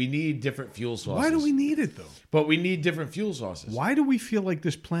we need different fuel sources. Why do we need it though? But we need different fuel sources. Why do we feel like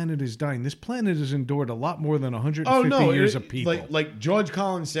this planet is dying? This planet has endured a lot more than 150 years of people. Like George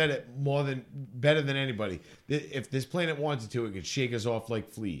Collins said it better than anybody. If this planet wanted to, it could shake us off like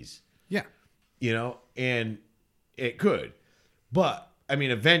fleas. Yeah. You know, and it could, but I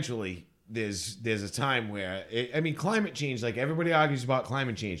mean, eventually there's a time where climate change. Like everybody argues about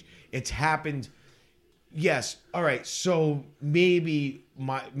climate change, it's happened. Yes, all right. So maybe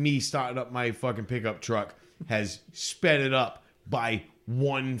me starting up my fucking pickup truck has sped it up by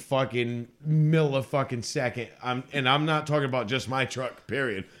 1 fucking millisecond. I'm not talking about just my truck.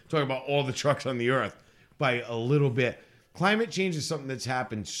 Period. I'm talking about all the trucks on the earth by a little bit. Climate change is something that's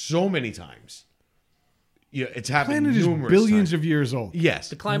happened so many times. Yeah, it's happened Planet is numerous billions times. of years old. Yes,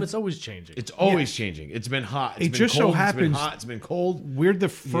 The climate's always changing. it's always changing. It's been hot. It's It been just so cold, It's happens- been hot. It's been cold. We're the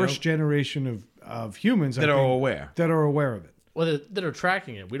first generation of humans That I are think, aware. that are aware of it. Well, that are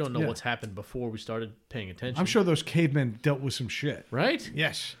tracking it. We don't know Yeah. what's happened before we started paying attention. I'm sure those cavemen dealt with some shit. right?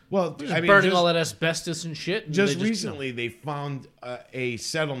 Yes. Well, Just I mean, burning just, all that asbestos and shit. And just they recently they found a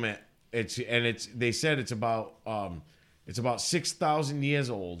settlement. They said it's about 6,000 years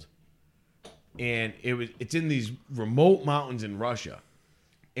old, and it's in these remote mountains in Russia,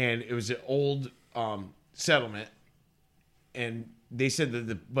 and it was an old settlement, and they said that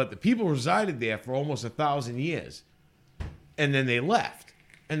the people resided there for almost 1,000 years, and then they left,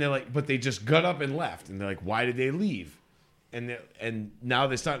 and they're like, but they just got up and left, and they're like, why did they leave? And now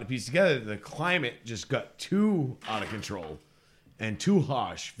they're starting to piece together the climate just got too out of control and too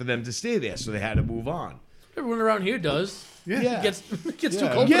harsh for them to stay there, so they had to move on. Everyone around here does. Yeah. It gets too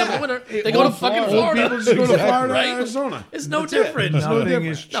Yeah. cold for them in the winter. They go to fucking Florida. People just go to Florida, Right? Arizona. It's no That's it. different. It's no Nothing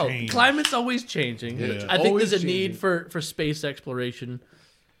different. is No, changed. climate's always changing. Yeah. I think Always there's a changing. need for space exploration,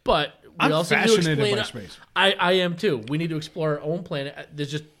 but we I'm also need to fascinated explain. by space. I am too. We need to explore our own planet.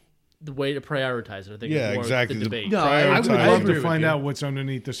 There's just the way to prioritize it. I think. Yeah, is more exactly. The debate. No, I would Prioritize. love agree to with find you. out what's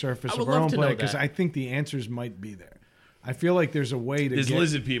underneath the surface I of would our love own to know planet because that. I think the answers might be there. I feel like there's a way to There's get.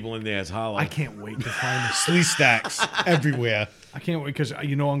 lizard people in there. It's hollow. I can't wait to find this. Slee stacks everywhere. I can't wait because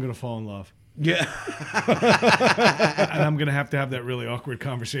I'm going to fall in love. Yeah. And I'm going to have that really awkward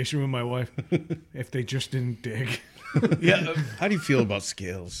conversation with my wife if they just didn't dig. Yeah. How do you feel about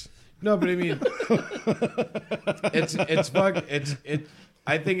scales? No, but I mean,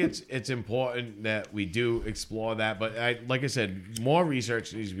 I think it's important that we do explore that. But like I said, more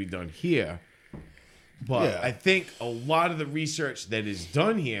research needs to be done here. But Yeah. I think a lot of the research that is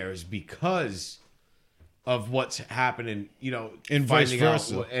done here is because of what's happening, And vice finding out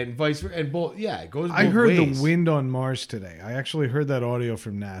versa. and vice versa, and both. Yeah, it goes. Both I heard ways. the wind on Mars today. I actually heard that audio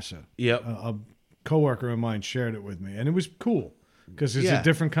from NASA. Yep. A coworker of mine shared it with me, and it was cool because it's Yeah. a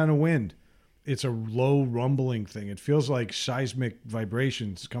different kind of wind. It's a low rumbling thing. It feels like seismic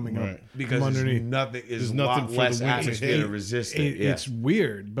vibrations coming up Right. because from there's underneath. nothing is There's a nothing lot for less the wind to atmosphere to hit. resist it. It's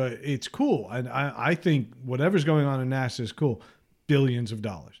weird, but it's cool. And I think whatever's going on in NASA is cool. Billions of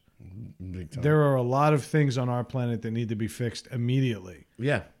dollars. Big time. There are a lot of things on our planet that need to be fixed immediately.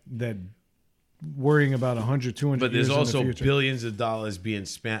 yeah. That worrying about 100, 200 But years there's also in the future. billions of dollars being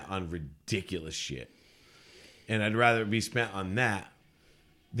spent on ridiculous shit. And I'd rather it be spent on that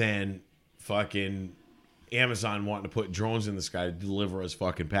than fucking Amazon wanting to put drones in the sky to deliver us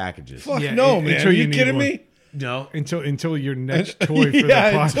fucking packages. Fuck Yeah, no, man. until Are you you need kidding one. me? No. Until your next toy for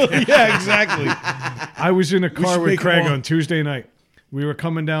yeah, the podcast. yeah, exactly. I was in a car should with make Craig them all- on Tuesday night. We were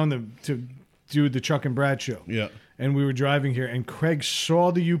coming down to do the Chuck and Brad show. Yeah. And we were driving here, and Craig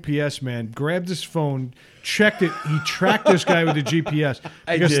saw the UPS man, grabbed his phone, checked it. He tracked this guy with the GPS.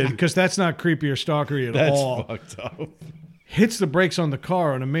 I did. Because that's not creepy or stalkery at That's all. fucked up. Hits the brakes on the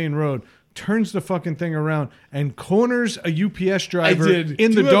car on a main road, turns the fucking thing around, and corners a UPS driver did.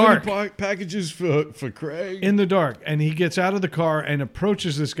 in the Do you have any dark. packages for Craig? In the dark, and he gets out of the car and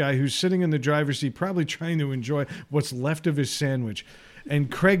approaches this guy who's sitting in the driver's seat, probably trying to enjoy what's left of his sandwich. And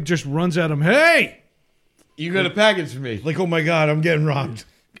Craig just runs at him, "Hey!" You got a package for me. Like, oh my God, I'm getting robbed.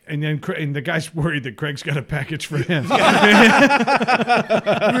 And then and the guy's worried that Craig's got a package for him.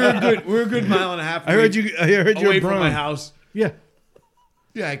 We're a good mile and a half I heard you away were from my brown. house. Yeah,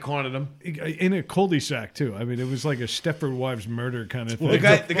 Yeah, I cornered him. in a cul-de-sac too. I mean, it was like a Stepford wives murder kind of thing. The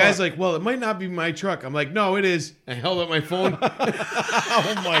guy's like, well, it might not be my truck. I'm like, no, it is. I held up my phone.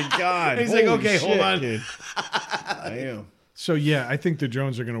 Oh my God. He's like, Holy okay, hold shit, on. kid. Damn. So yeah, I think the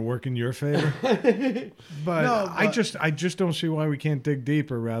drones are going to work in your favor. But, I just don't see why we can't dig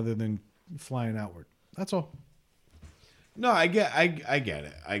deeper rather than flying outward. That's all. No, I get it. I get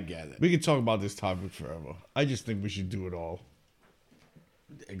it. We could talk about this topic forever. I just think we should do it all.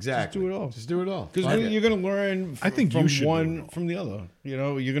 Exactly. Just do it all. Just do it all. Because Fuck it. you're going to learn I think from you should do it one all. from the other. You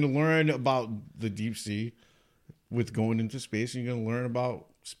know, you're going to learn about the deep sea with going into space, and you're going to learn about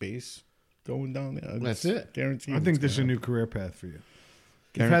space going down there. That's it. Guaranteed. I think this is a is new career path for you.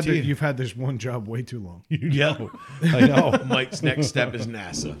 Guaranteed. You've had this one job way too long. Yeah. I know. Mike's next step is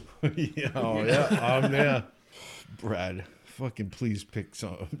NASA. Yeah, oh, yeah, I'm there. Brad, fucking please pick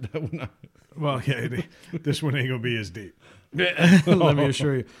some. That one. Well, yeah, this one ain't gonna be as deep. Let me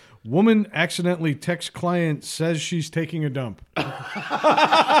assure you. Woman accidentally texts client, says she's taking a dump.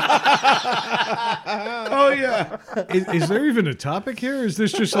 Oh yeah. Is there even a topic here? Or is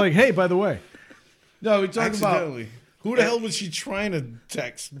this just like, hey, by the way? No, we talk about. Accidentally. Who the hell was she trying to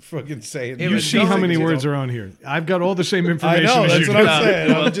text? Fucking saying. It You was see how many nothing, words are on here. I've got all the same I information know. as That's you what do. I'm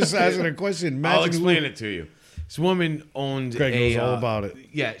saying. I'm just asking a question. Imagine I'll explain it to you. This woman owned Greg a. knows all about it.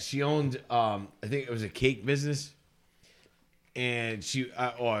 Yeah, she owned. I think it was a cake business, and she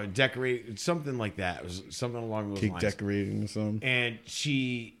or decorate something like that. It was something along those Cake lines. decorating or something. And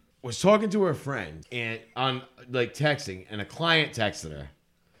she was talking to her friend and on like texting, and a client texted her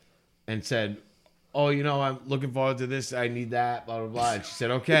and said, "Oh, you know, I'm looking forward to this. I need that." Blah blah blah. And she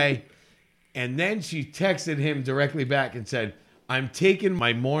said, "Okay." And then she texted him directly back and said, "I'm taking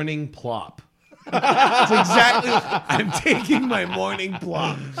my morning plop." That's exactly. I'm taking my morning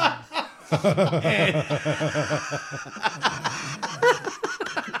plop.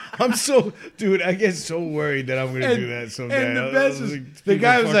 I'm so, dude. I get so worried that I'm gonna do that someday. And the I best was is like, the people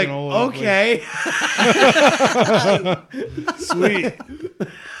guy was like, fucking all over "Okay." Sweet.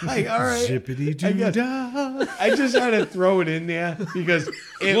 Like, all right. Zippity I guess- doo dah. I just had to throw it in there because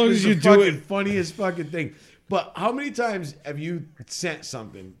it long was as the you do fucking it. funniest fucking thing. But how many times have you sent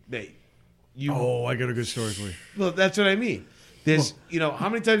something that you? Oh, I got a good story for you. Well, that's what I mean. There's, how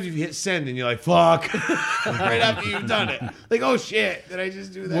many times have you hit send and you're like, "Fuck," right after you've done it. Like, oh shit, did I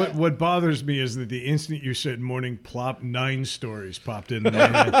just do that? What bothers me is that the instant you said morning plop, 9 stories popped into my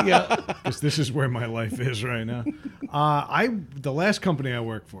head. Yeah. Because this is where my life is right now. The last company I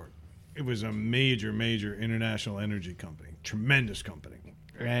worked for, it was a major international energy company, tremendous company,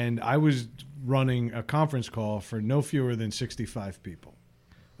 and I was running a conference call for no fewer than 65 people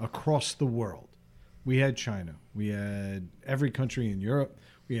across the world. We had China, we had every country in Europe,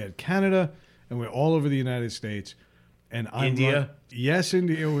 we had Canada, and we're all over the United States. And India? Yes,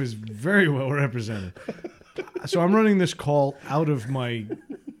 India was very well represented. So I'm running this call out of my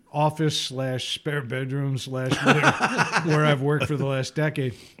office / spare bedroom / whatever, where I've worked for the last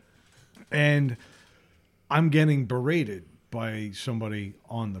decade. And I'm getting berated by somebody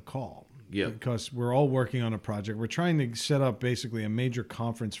on the call. Yeah. Because we're all working on a project. We're trying to set up basically a major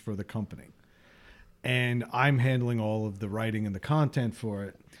conference for the company. And I'm handling all of the writing and the content for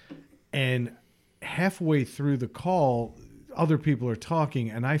it. And halfway through the call, other people are talking,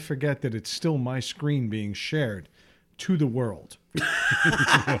 and I forget that it's still my screen being shared to the world.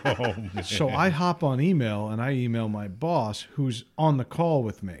 So I hop on email, and I email my boss, who's on the call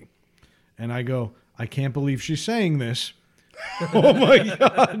with me. And I go, "I can't believe she's saying this. Oh my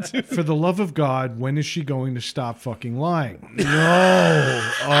god. For the love of God, when is she going to stop fucking lying?" No.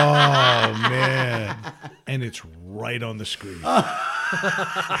 Oh man. And it's right on the screen.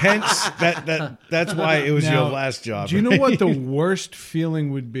 Hence that's why it was Now, your last job. Do you know what the worst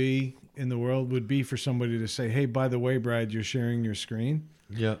feeling would be in the world would be for somebody to say, "Hey, by the way, Brad, you're sharing your screen"?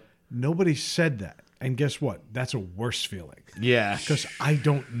 Yeah. Nobody said that. And guess what? That's a worse feeling. Yeah. Because I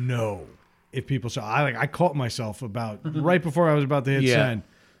don't know if people saw. I caught myself about right before I was about to hit Yeah. send.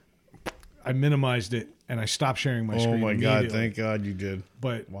 I minimized it and I stopped sharing my screen. Oh my god, immediately. thank God you did.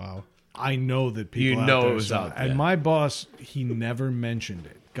 But Wow. I know that people You know out there it was saw out And there. my boss, he never mentioned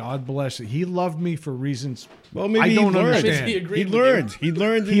it. God bless it. He loved me for reasons Well, maybe I he don't learned. understand. He He, agreed with learned. He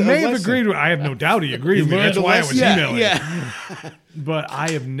learned. a may have lesson. agreed with. I have no doubt he agreed with me. learned That's a why I was lesson. emailing. Yeah. But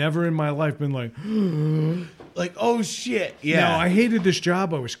I have never in my life been like, Like, oh shit. Yeah. no, I hated this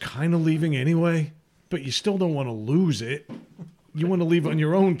job. I was kind of leaving anyway, but you still don't want to lose it. You want to leave on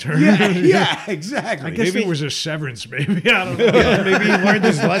your own terms. Yeah, exactly. I guess Maybe- it was a severance, maybe. I don't know. Yeah, maybe he learned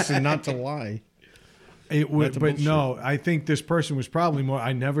his lesson not to lie. It would, That's a but bullshit. no, I think this person was probably more.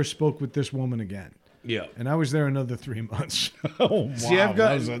 I never spoke with this woman again. Yeah. And I was there another 3 months. Oh wow. See, I've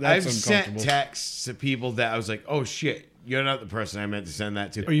got, that's I've sent uncomfortable. texts to people that I was like, "Oh shit, you're not the person I meant to send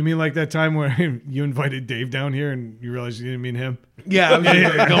that to." Oh, you mean like that time where you invited Dave down here and you realized you didn't mean him? Yeah, I was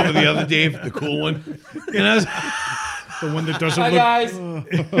going with the other Dave, the cool one. And I was, The one that doesn't Hi look. guys.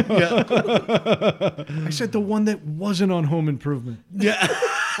 I said the one that wasn't on Home Improvement.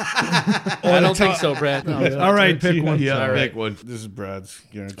 I don't think so, Brad. No. All right, pick one. yeah, All right. pick one. This is Brad's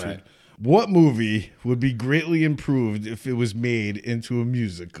guaranteed. Right. What movie would be greatly improved if it was made into a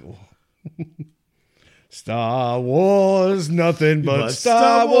musical? Star Wars, nothing but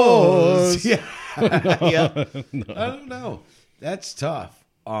Star Wars. Yeah. Yeah. I don't know. That's tough.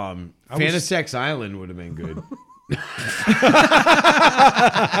 Fantasics Island would have been good.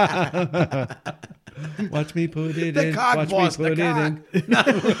 Watch me put it The in. cock Watch boss, me put the it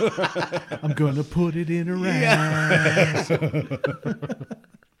cock. in. I'm gonna put it in her ass.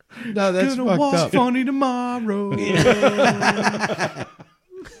 No, that's Gonna fucked walk up. funny tomorrow.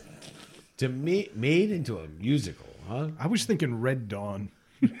 To me, made into a musical, huh? I was thinking Red Dawn.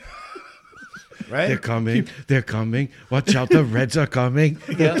 Right? They're coming. They're coming. Watch out, the Reds are coming.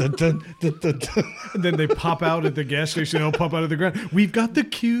 Dun, dun, dun, dun, dun. And then they pop out at the gas station. They'll pop out of the ground. We've got the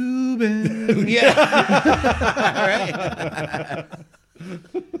Cuban. Yeah. Right.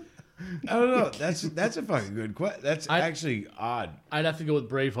 I don't know. That's a fucking good question. That's actually odd. I'd have to go with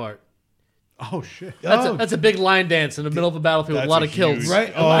Braveheart. Oh shit! That's a big line dance in the middle of a battlefield with a lot of kills. huge-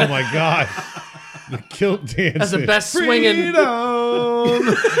 Right? Oh my god. The kilt dance. That's the best swinging.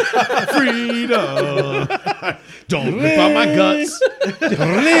 Freedom. Don't rip out my guts.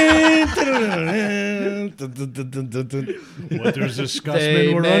 What there's a They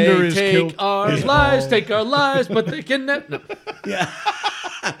Scotsman we're may under his take kilt. our lives, take our lives, but they can never. No. Yeah.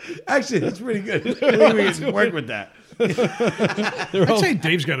 Actually, that's pretty good. I think we can work with that. I'd say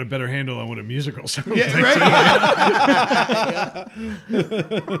Dave's got a better handle on what a musical sounds like. Yeah, right?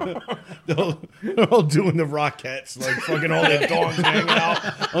 They're all doing the Rockettes, like fucking all their dogs hanging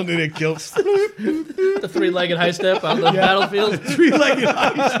out under their kilts. The three-legged high step on the battlefield. Three-legged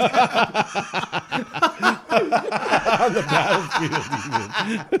ice. On the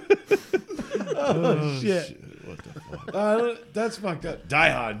battlefield. Oh, shit. What the fuck? That's fucked up. Die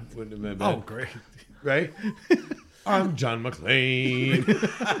Hard wouldn't have been bad. Oh, great. Right? I'm John McClane.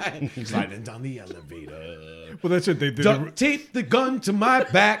 Sliding down the elevator. Well, that's it. They did. Duct tape the gun to my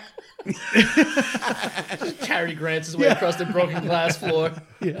back. Cary Grant's his way across the broken glass floor.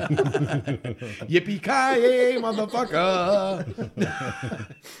 Yippee-ki-yay, motherfucker.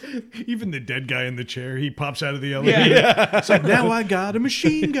 Even the dead guy in the chair, he pops out of the elevator. Yeah. It's like, now I got a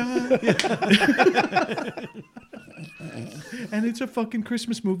machine gun. And it's a fucking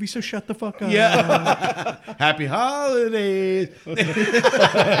Christmas movie, so shut the fuck up. Yeah. Happy holidays. By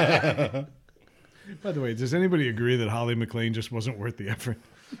the way, does anybody agree that Holly McClane just wasn't worth the effort?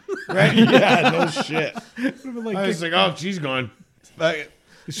 Right? Yeah, no shit. Like, I was like, oh, she's gone. as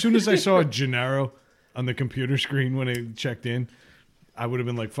soon as I saw Gennaro on the computer screen when I checked in, I would have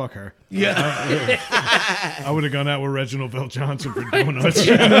been like, fuck her. Yeah. I would have gone out with Reginald Bell Johnson for donuts.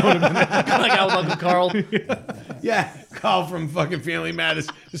 Like out with Uncle Carl. Yeah. Call from fucking Family Matters.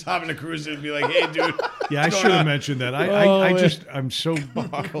 Just hop in a cruiser and be like, hey, dude. Yeah, I should have mentioned that. I'm so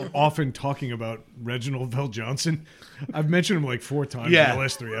often talking about Reginald Bell Johnson. I've mentioned him like 4 times in the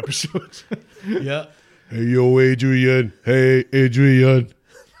last 3 episodes. Yeah. Hey, yo, Adrian. Hey, Adrian.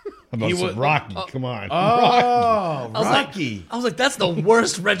 How about He some was- Rocky? Come on. Oh, was Rocky. I was like, that's the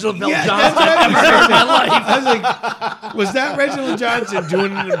worst Reginald Bell Yeah, Johnson that's I've ever heard in my life. I was like, was that Reginald Johnson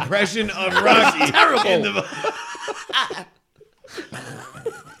doing an impression of Rocky? Terrible.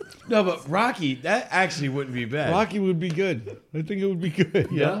 No, but Rocky, that actually wouldn't be bad. Rocky would be good. I think it would be good.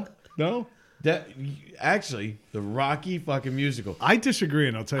 Yeah? No? That actually, the Rocky fucking musical. I disagree,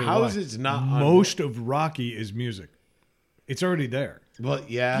 and I'll tell you How why. is it not on- Most of Rocky is music. It's already there. Well,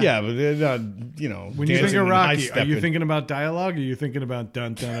 yeah. Yeah, but they're not, you know. When you think dancing of and Rocky, are high-stepping. you thinking about dialogue? Or are you thinking about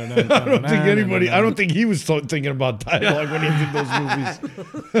dun dun dun dun? I don't think anybody. I don't think he was thinking about dialogue when he did those movies.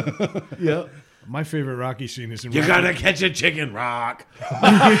 Yeah. My favorite Rocky scene is in You Rocky. gotta catch a chicken rock.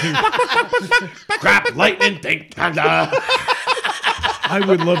 Crap, lightning, think thunder. I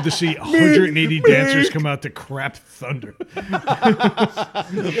would love to see 180 dancers come out to crap thunder. Shit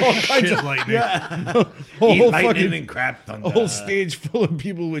lightning. Eat lightning fucking and crap thunder. a whole stage full of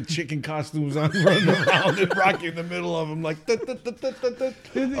people with chicken costumes on running around and Rocky in the middle of them like.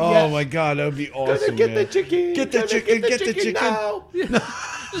 Oh my god, that would be awesome. Get the man. chicken. Get the chicken. Get the chicken. now.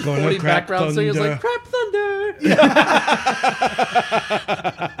 Going 40 to crap background singers thunder. like, crap thunder.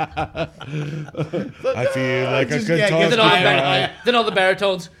 I feel like a Just, yeah, guitar. get Then all, the player. then all the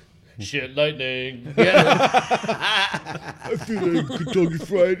baritones. Shit, lightning. Yeah. I feel like Kentucky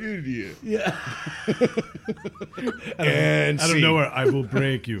Fried Idiot. Yeah. And Out of scene. nowhere, I will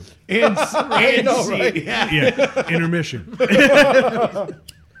break you. And, and know, see- right? Yeah. Yeah, intermission.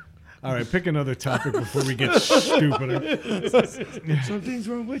 All right, pick another topic before we get stupider. Something's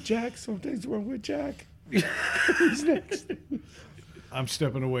wrong with Jack. Something's wrong with Jack. Who's next? I'm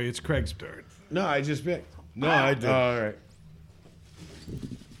stepping away. It's Craig's turn. No, I just picked. No, I did. All right.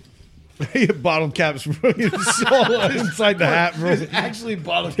 Bottle caps inside the hat, bro. There's actually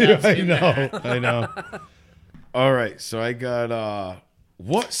bottle caps I in there. know. All right, so I got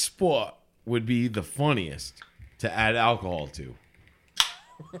what sport would be the funniest to add alcohol to?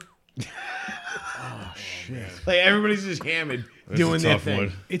 Oh shit! Like everybody's just hammered doing a their tough thing.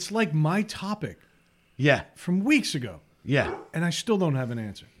 one. It's like my topic Yeah, from weeks ago, yeah. and I still don't have an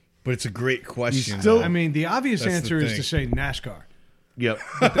answer. But it's a great question. still- though. I mean, the obvious That's the answer is thing. to say NASCAR. Yep.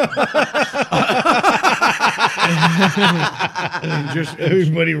 And just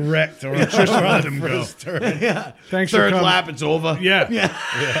Everybody wrecked or just let them go. Thanks for Third coming. lap, it's over. Yeah.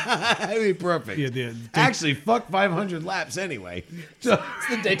 I mean, perfect. Yeah, the Actually, fuck 500 laps anyway. So, It's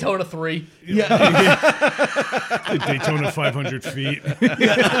the Daytona 3. Daytona 500 feet.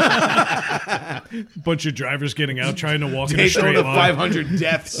 Bunch of drivers getting out trying to walk in a straight Daytona line. 500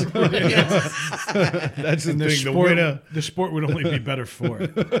 deaths. That's the The thing. the sport would only be better for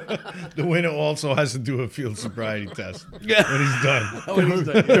it. The winner also has to do a field sobriety test when he's done.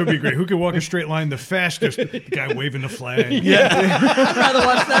 That would be great. Who can walk a straight line the fastest? The guy waving the flag. I'd rather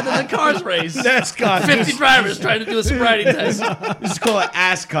watch that than the cars race. NASCAR. 50 drivers trying to do a sobriety test. Just call it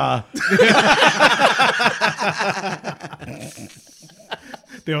ASCAR.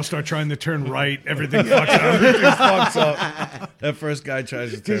 They all start trying to turn right. Everything fucks up. Everything fucks up. That first guy tries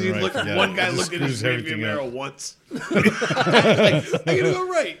to turn Because right. forget one it. guy It just looked in his screws rearview everything mirror up. once. I gotta go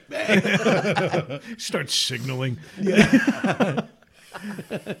right, man. Start signaling.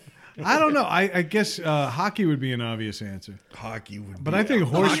 I don't know. I guess hockey would be an obvious answer. Hockey would be. But I think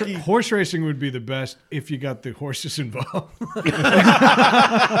horse racing would be the best if you got the horses involved.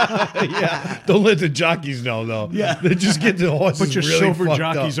 Yeah. Don't let the jockeys know, though. Yeah. They just get the horses Put your really silver fucked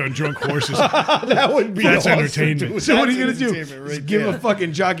jockeys up. on drunk horses. That would be That's awesome, entertainment. dude. So what are That's you gonna do? entertainment right Just give there. a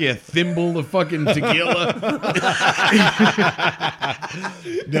fucking jockey a thimble of fucking tequila?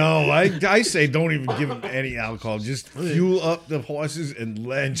 No, I say don't even give them any alcohol. Just fuel up the horses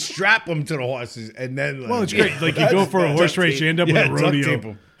and strap them to the horses, and then. Well, it's great. Like you go for a horse race, you end up with a duct rodeo. tape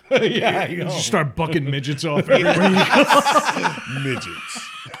 'em. Yeah, I know. You start bucking midgets off everywhere you go. Midgets.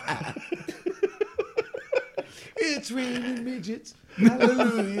 It's raining midgets.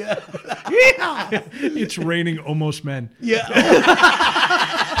 Hallelujah. It's raining almost men. Yeah.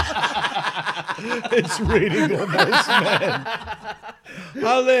 It's raining almost men.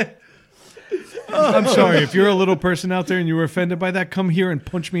 I'm sorry. If you're a little person out there and you were offended by that, come here and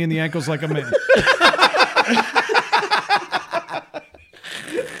punch me in the ankles like a man.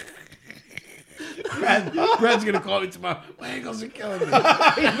 Brad's gonna call me tomorrow. My ankles are killing me.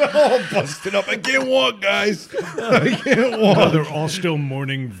 All busted up. I can't walk, guys. I can't walk. Oh, they're all still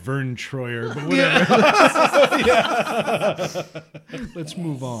mourning Vern Troyer, but whatever. Let's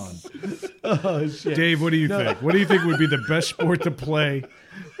move on. Oh shit. Dave, what do you think? What do you think would be the best sport to play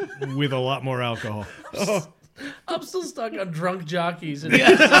with a lot more alcohol? I'm still stuck on drunk jockeys. And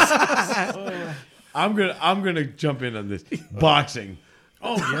I'm gonna jump in on this. Boxing.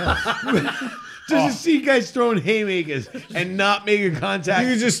 Oh, yeah. Just to see guys throwing haymakers and not making contact.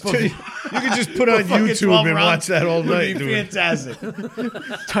 You could just put on fucking YouTube 12 and rounds watch that all would night, be dude. fantastic.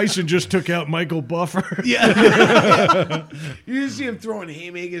 Tyson just took out Michael Buffer. Yeah. You just see him throwing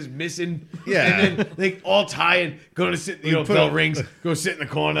haymakers, missing. Yeah. And then they all tired, going to sit, bell rings, go sit in the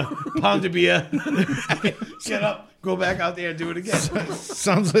corner, pound a beer, get up, go back out there and do it again.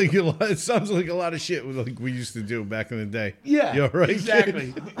 Sounds like a lot. It sounds like a lot of shit like we used to do back in the day. Yeah. You're right.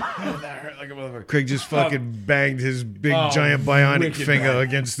 Exactly. Kid. Oh, that hurt like a motherfucker. Craig just fucking banged his big Oh, giant bionic wicked finger bad.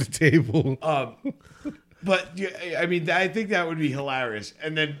 against the table. But yeah, I mean, I think that would be hilarious.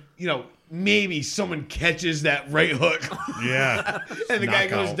 And then, maybe someone catches that right hook. Yeah. And the guy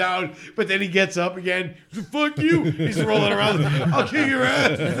goes Knockout. down, but then he gets up again. Fuck you. He's rolling around. I'll kick your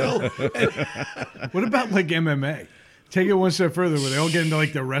ass, Phil. What about like MMA? Take it one step further, where they all get into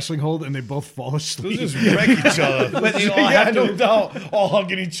like the wrestling hold and they both fall They'll asleep. just wreck each other. But they all yeah, have no to- doubt. All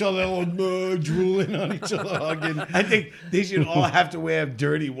hugging each other, all drooling on each other, hugging. I think they should all have to wear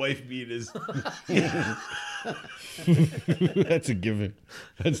dirty wife beaters. That's a given.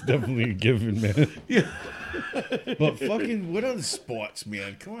 That's definitely a given, man. Yeah. But fucking, what other sports,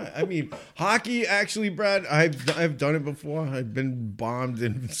 man? Come on. I mean, hockey, actually, Brad, I've done it before. I've been bombed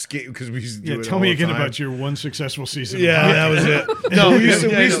and skate because we used to do Yeah, it tell all me the again time. about your one successful season. of Yeah, hockey. that was it. No, we used to,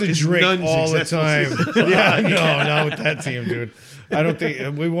 yeah, we used no, to it's drink none all the successful time. Yeah, no, not with that team, dude. I don't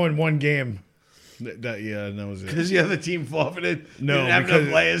think we won one game. Yeah, and that was it. Because the other team forfeited. No, didn't have because-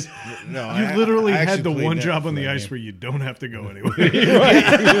 enough players. No, You literally I had actually the played one that job on for the that ice game. where you don't have to go anywhere.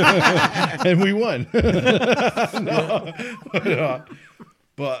 And we won.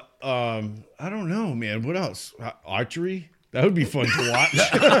 But I don't know, man. What else? Archery? That would be fun to watch.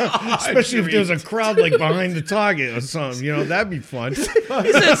 Especially if there's a crowd like behind the target or something. You know, that'd be fun. He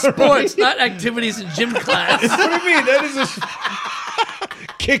said sports, not activities in gym class. What do you mean? That is a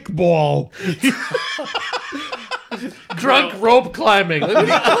kickball. Drunk rope climbing. Like, what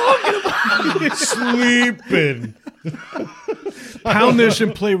are you talking about? Sleeping. Pound this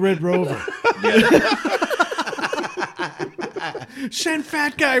and play Red Rover. Send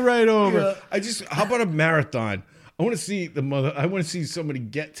fat guy right over. How about a marathon? I want to see I want to see somebody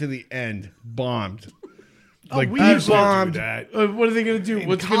get to the end bombed. Like we be used to do bombed. that. What are they going to do? What's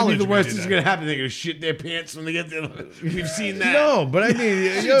going to be college the we worst did that's that. going to happen? They're going to shit their pants when they get there. We've seen that. No, but I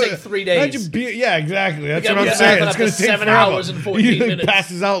mean, take 3 days. Yeah, exactly. That's You what I'm gotta saying. be It's up going to to take 7 forever. hours and 14 He minutes.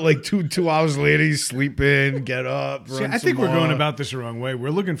 passes out like two hours later. He's sleeping. Get up. See, run I think some we're going more. about this the wrong way.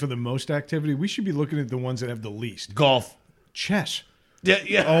 We're looking for the most activity. We should be looking at the ones that have the least. Golf. Chess. Yeah,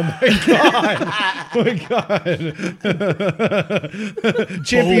 yeah. Oh my god! Oh my god!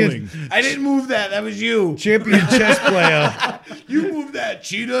 Champion, I didn't move that. That was you. champion chess player. You moved that,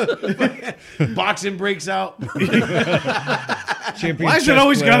 cheetah. Boxing breaks out. Champion Why is chess it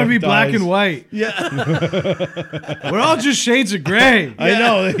always got to player be black dies. and white? Yeah. We're all just shades of gray. I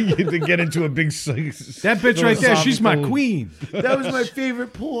know they get into a big. That bitch right there, she's my queen. That was my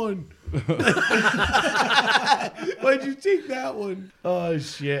favorite porn. Why'd you take that one? Oh,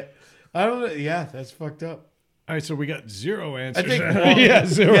 shit. I don't know. Yeah, that's fucked up. All right, so we got 0 I answers. think Yeah,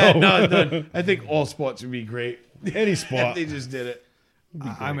 0. Yeah, no. I think all sports would be great. Any If sport. they just did it.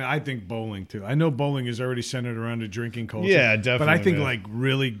 I mean, I think bowling too. I know bowling is already centered around a drinking culture. Yeah, But I definitely, think yeah. like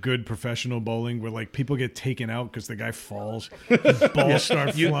really good professional bowling, where like people get taken out because the guy falls, balls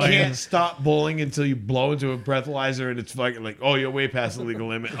start You flying. can't stop bowling until you blow into a breathalyzer and it's fucking like, oh, you're way past the legal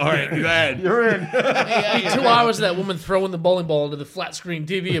limit. All right, go ahead. You're in. 2 hours of that woman throwing the bowling ball into the flat screen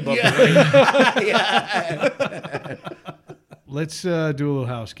TV above the ring. Let's do a little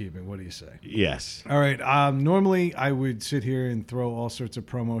housekeeping. What do you say? Yes. All right. Normally, I would sit here and throw all sorts of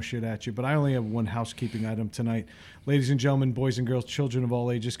promo shit at you, but I only have one housekeeping item tonight. Ladies and gentlemen, boys and girls, children of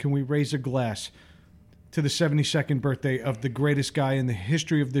all ages, can we raise a glass to the 72nd birthday of the greatest guy in the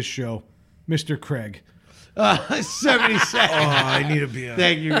history of this show, Mr. Craig? 77. I need a beer.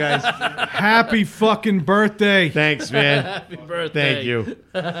 Thank you, guys. Happy fucking birthday. Thanks, man. Happy birthday. Thank you.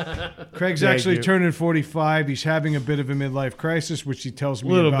 Craig's Thank actually you. turning 45. He's having a bit of a midlife crisis, which he tells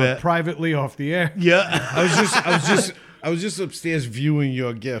me Little about bit. privately off the air. Yeah. I was just upstairs viewing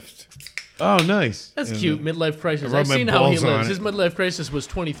your gift. Oh, nice. That's cute. Midlife crisis. rubbed I've my seen how he balls on lives. it. His midlife crisis was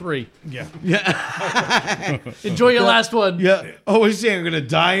 23. Yeah. Enjoy your last one. Yeah. Oh, what are you saying? I'm going to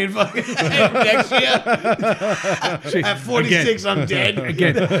die in fucking next year? See, At 46, I'm dead.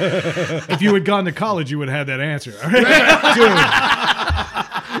 Again, if you had gone to college, you would have had that answer. All right?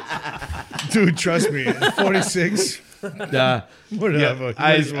 Dude, trust me. 46. Whatever. Yeah,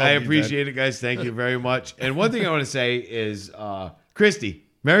 I appreciate it, guys. Thank you very much. And one thing I want to say is, Christy,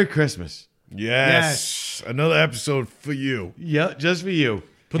 Merry Christmas. Yes. Another episode for you. Yeah, just for you.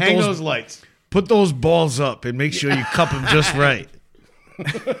 Put Hang those- those lights. Put those balls up and make sure you cup them just right.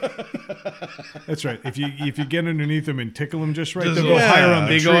 That's right. If you get underneath them and tickle them just right, Just they'll a go little- higher on the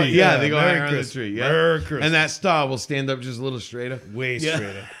They tree. go, yeah, they go Merry higher on the Christmas. tree. Yeah. Merry Christmas. And that star will stand up just a little straighter. Way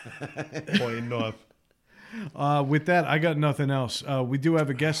straighter. Pointing north. With that, I got nothing else. We do have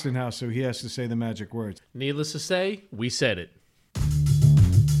a guest in house, so he has to say the magic words. Needless to say, we said it.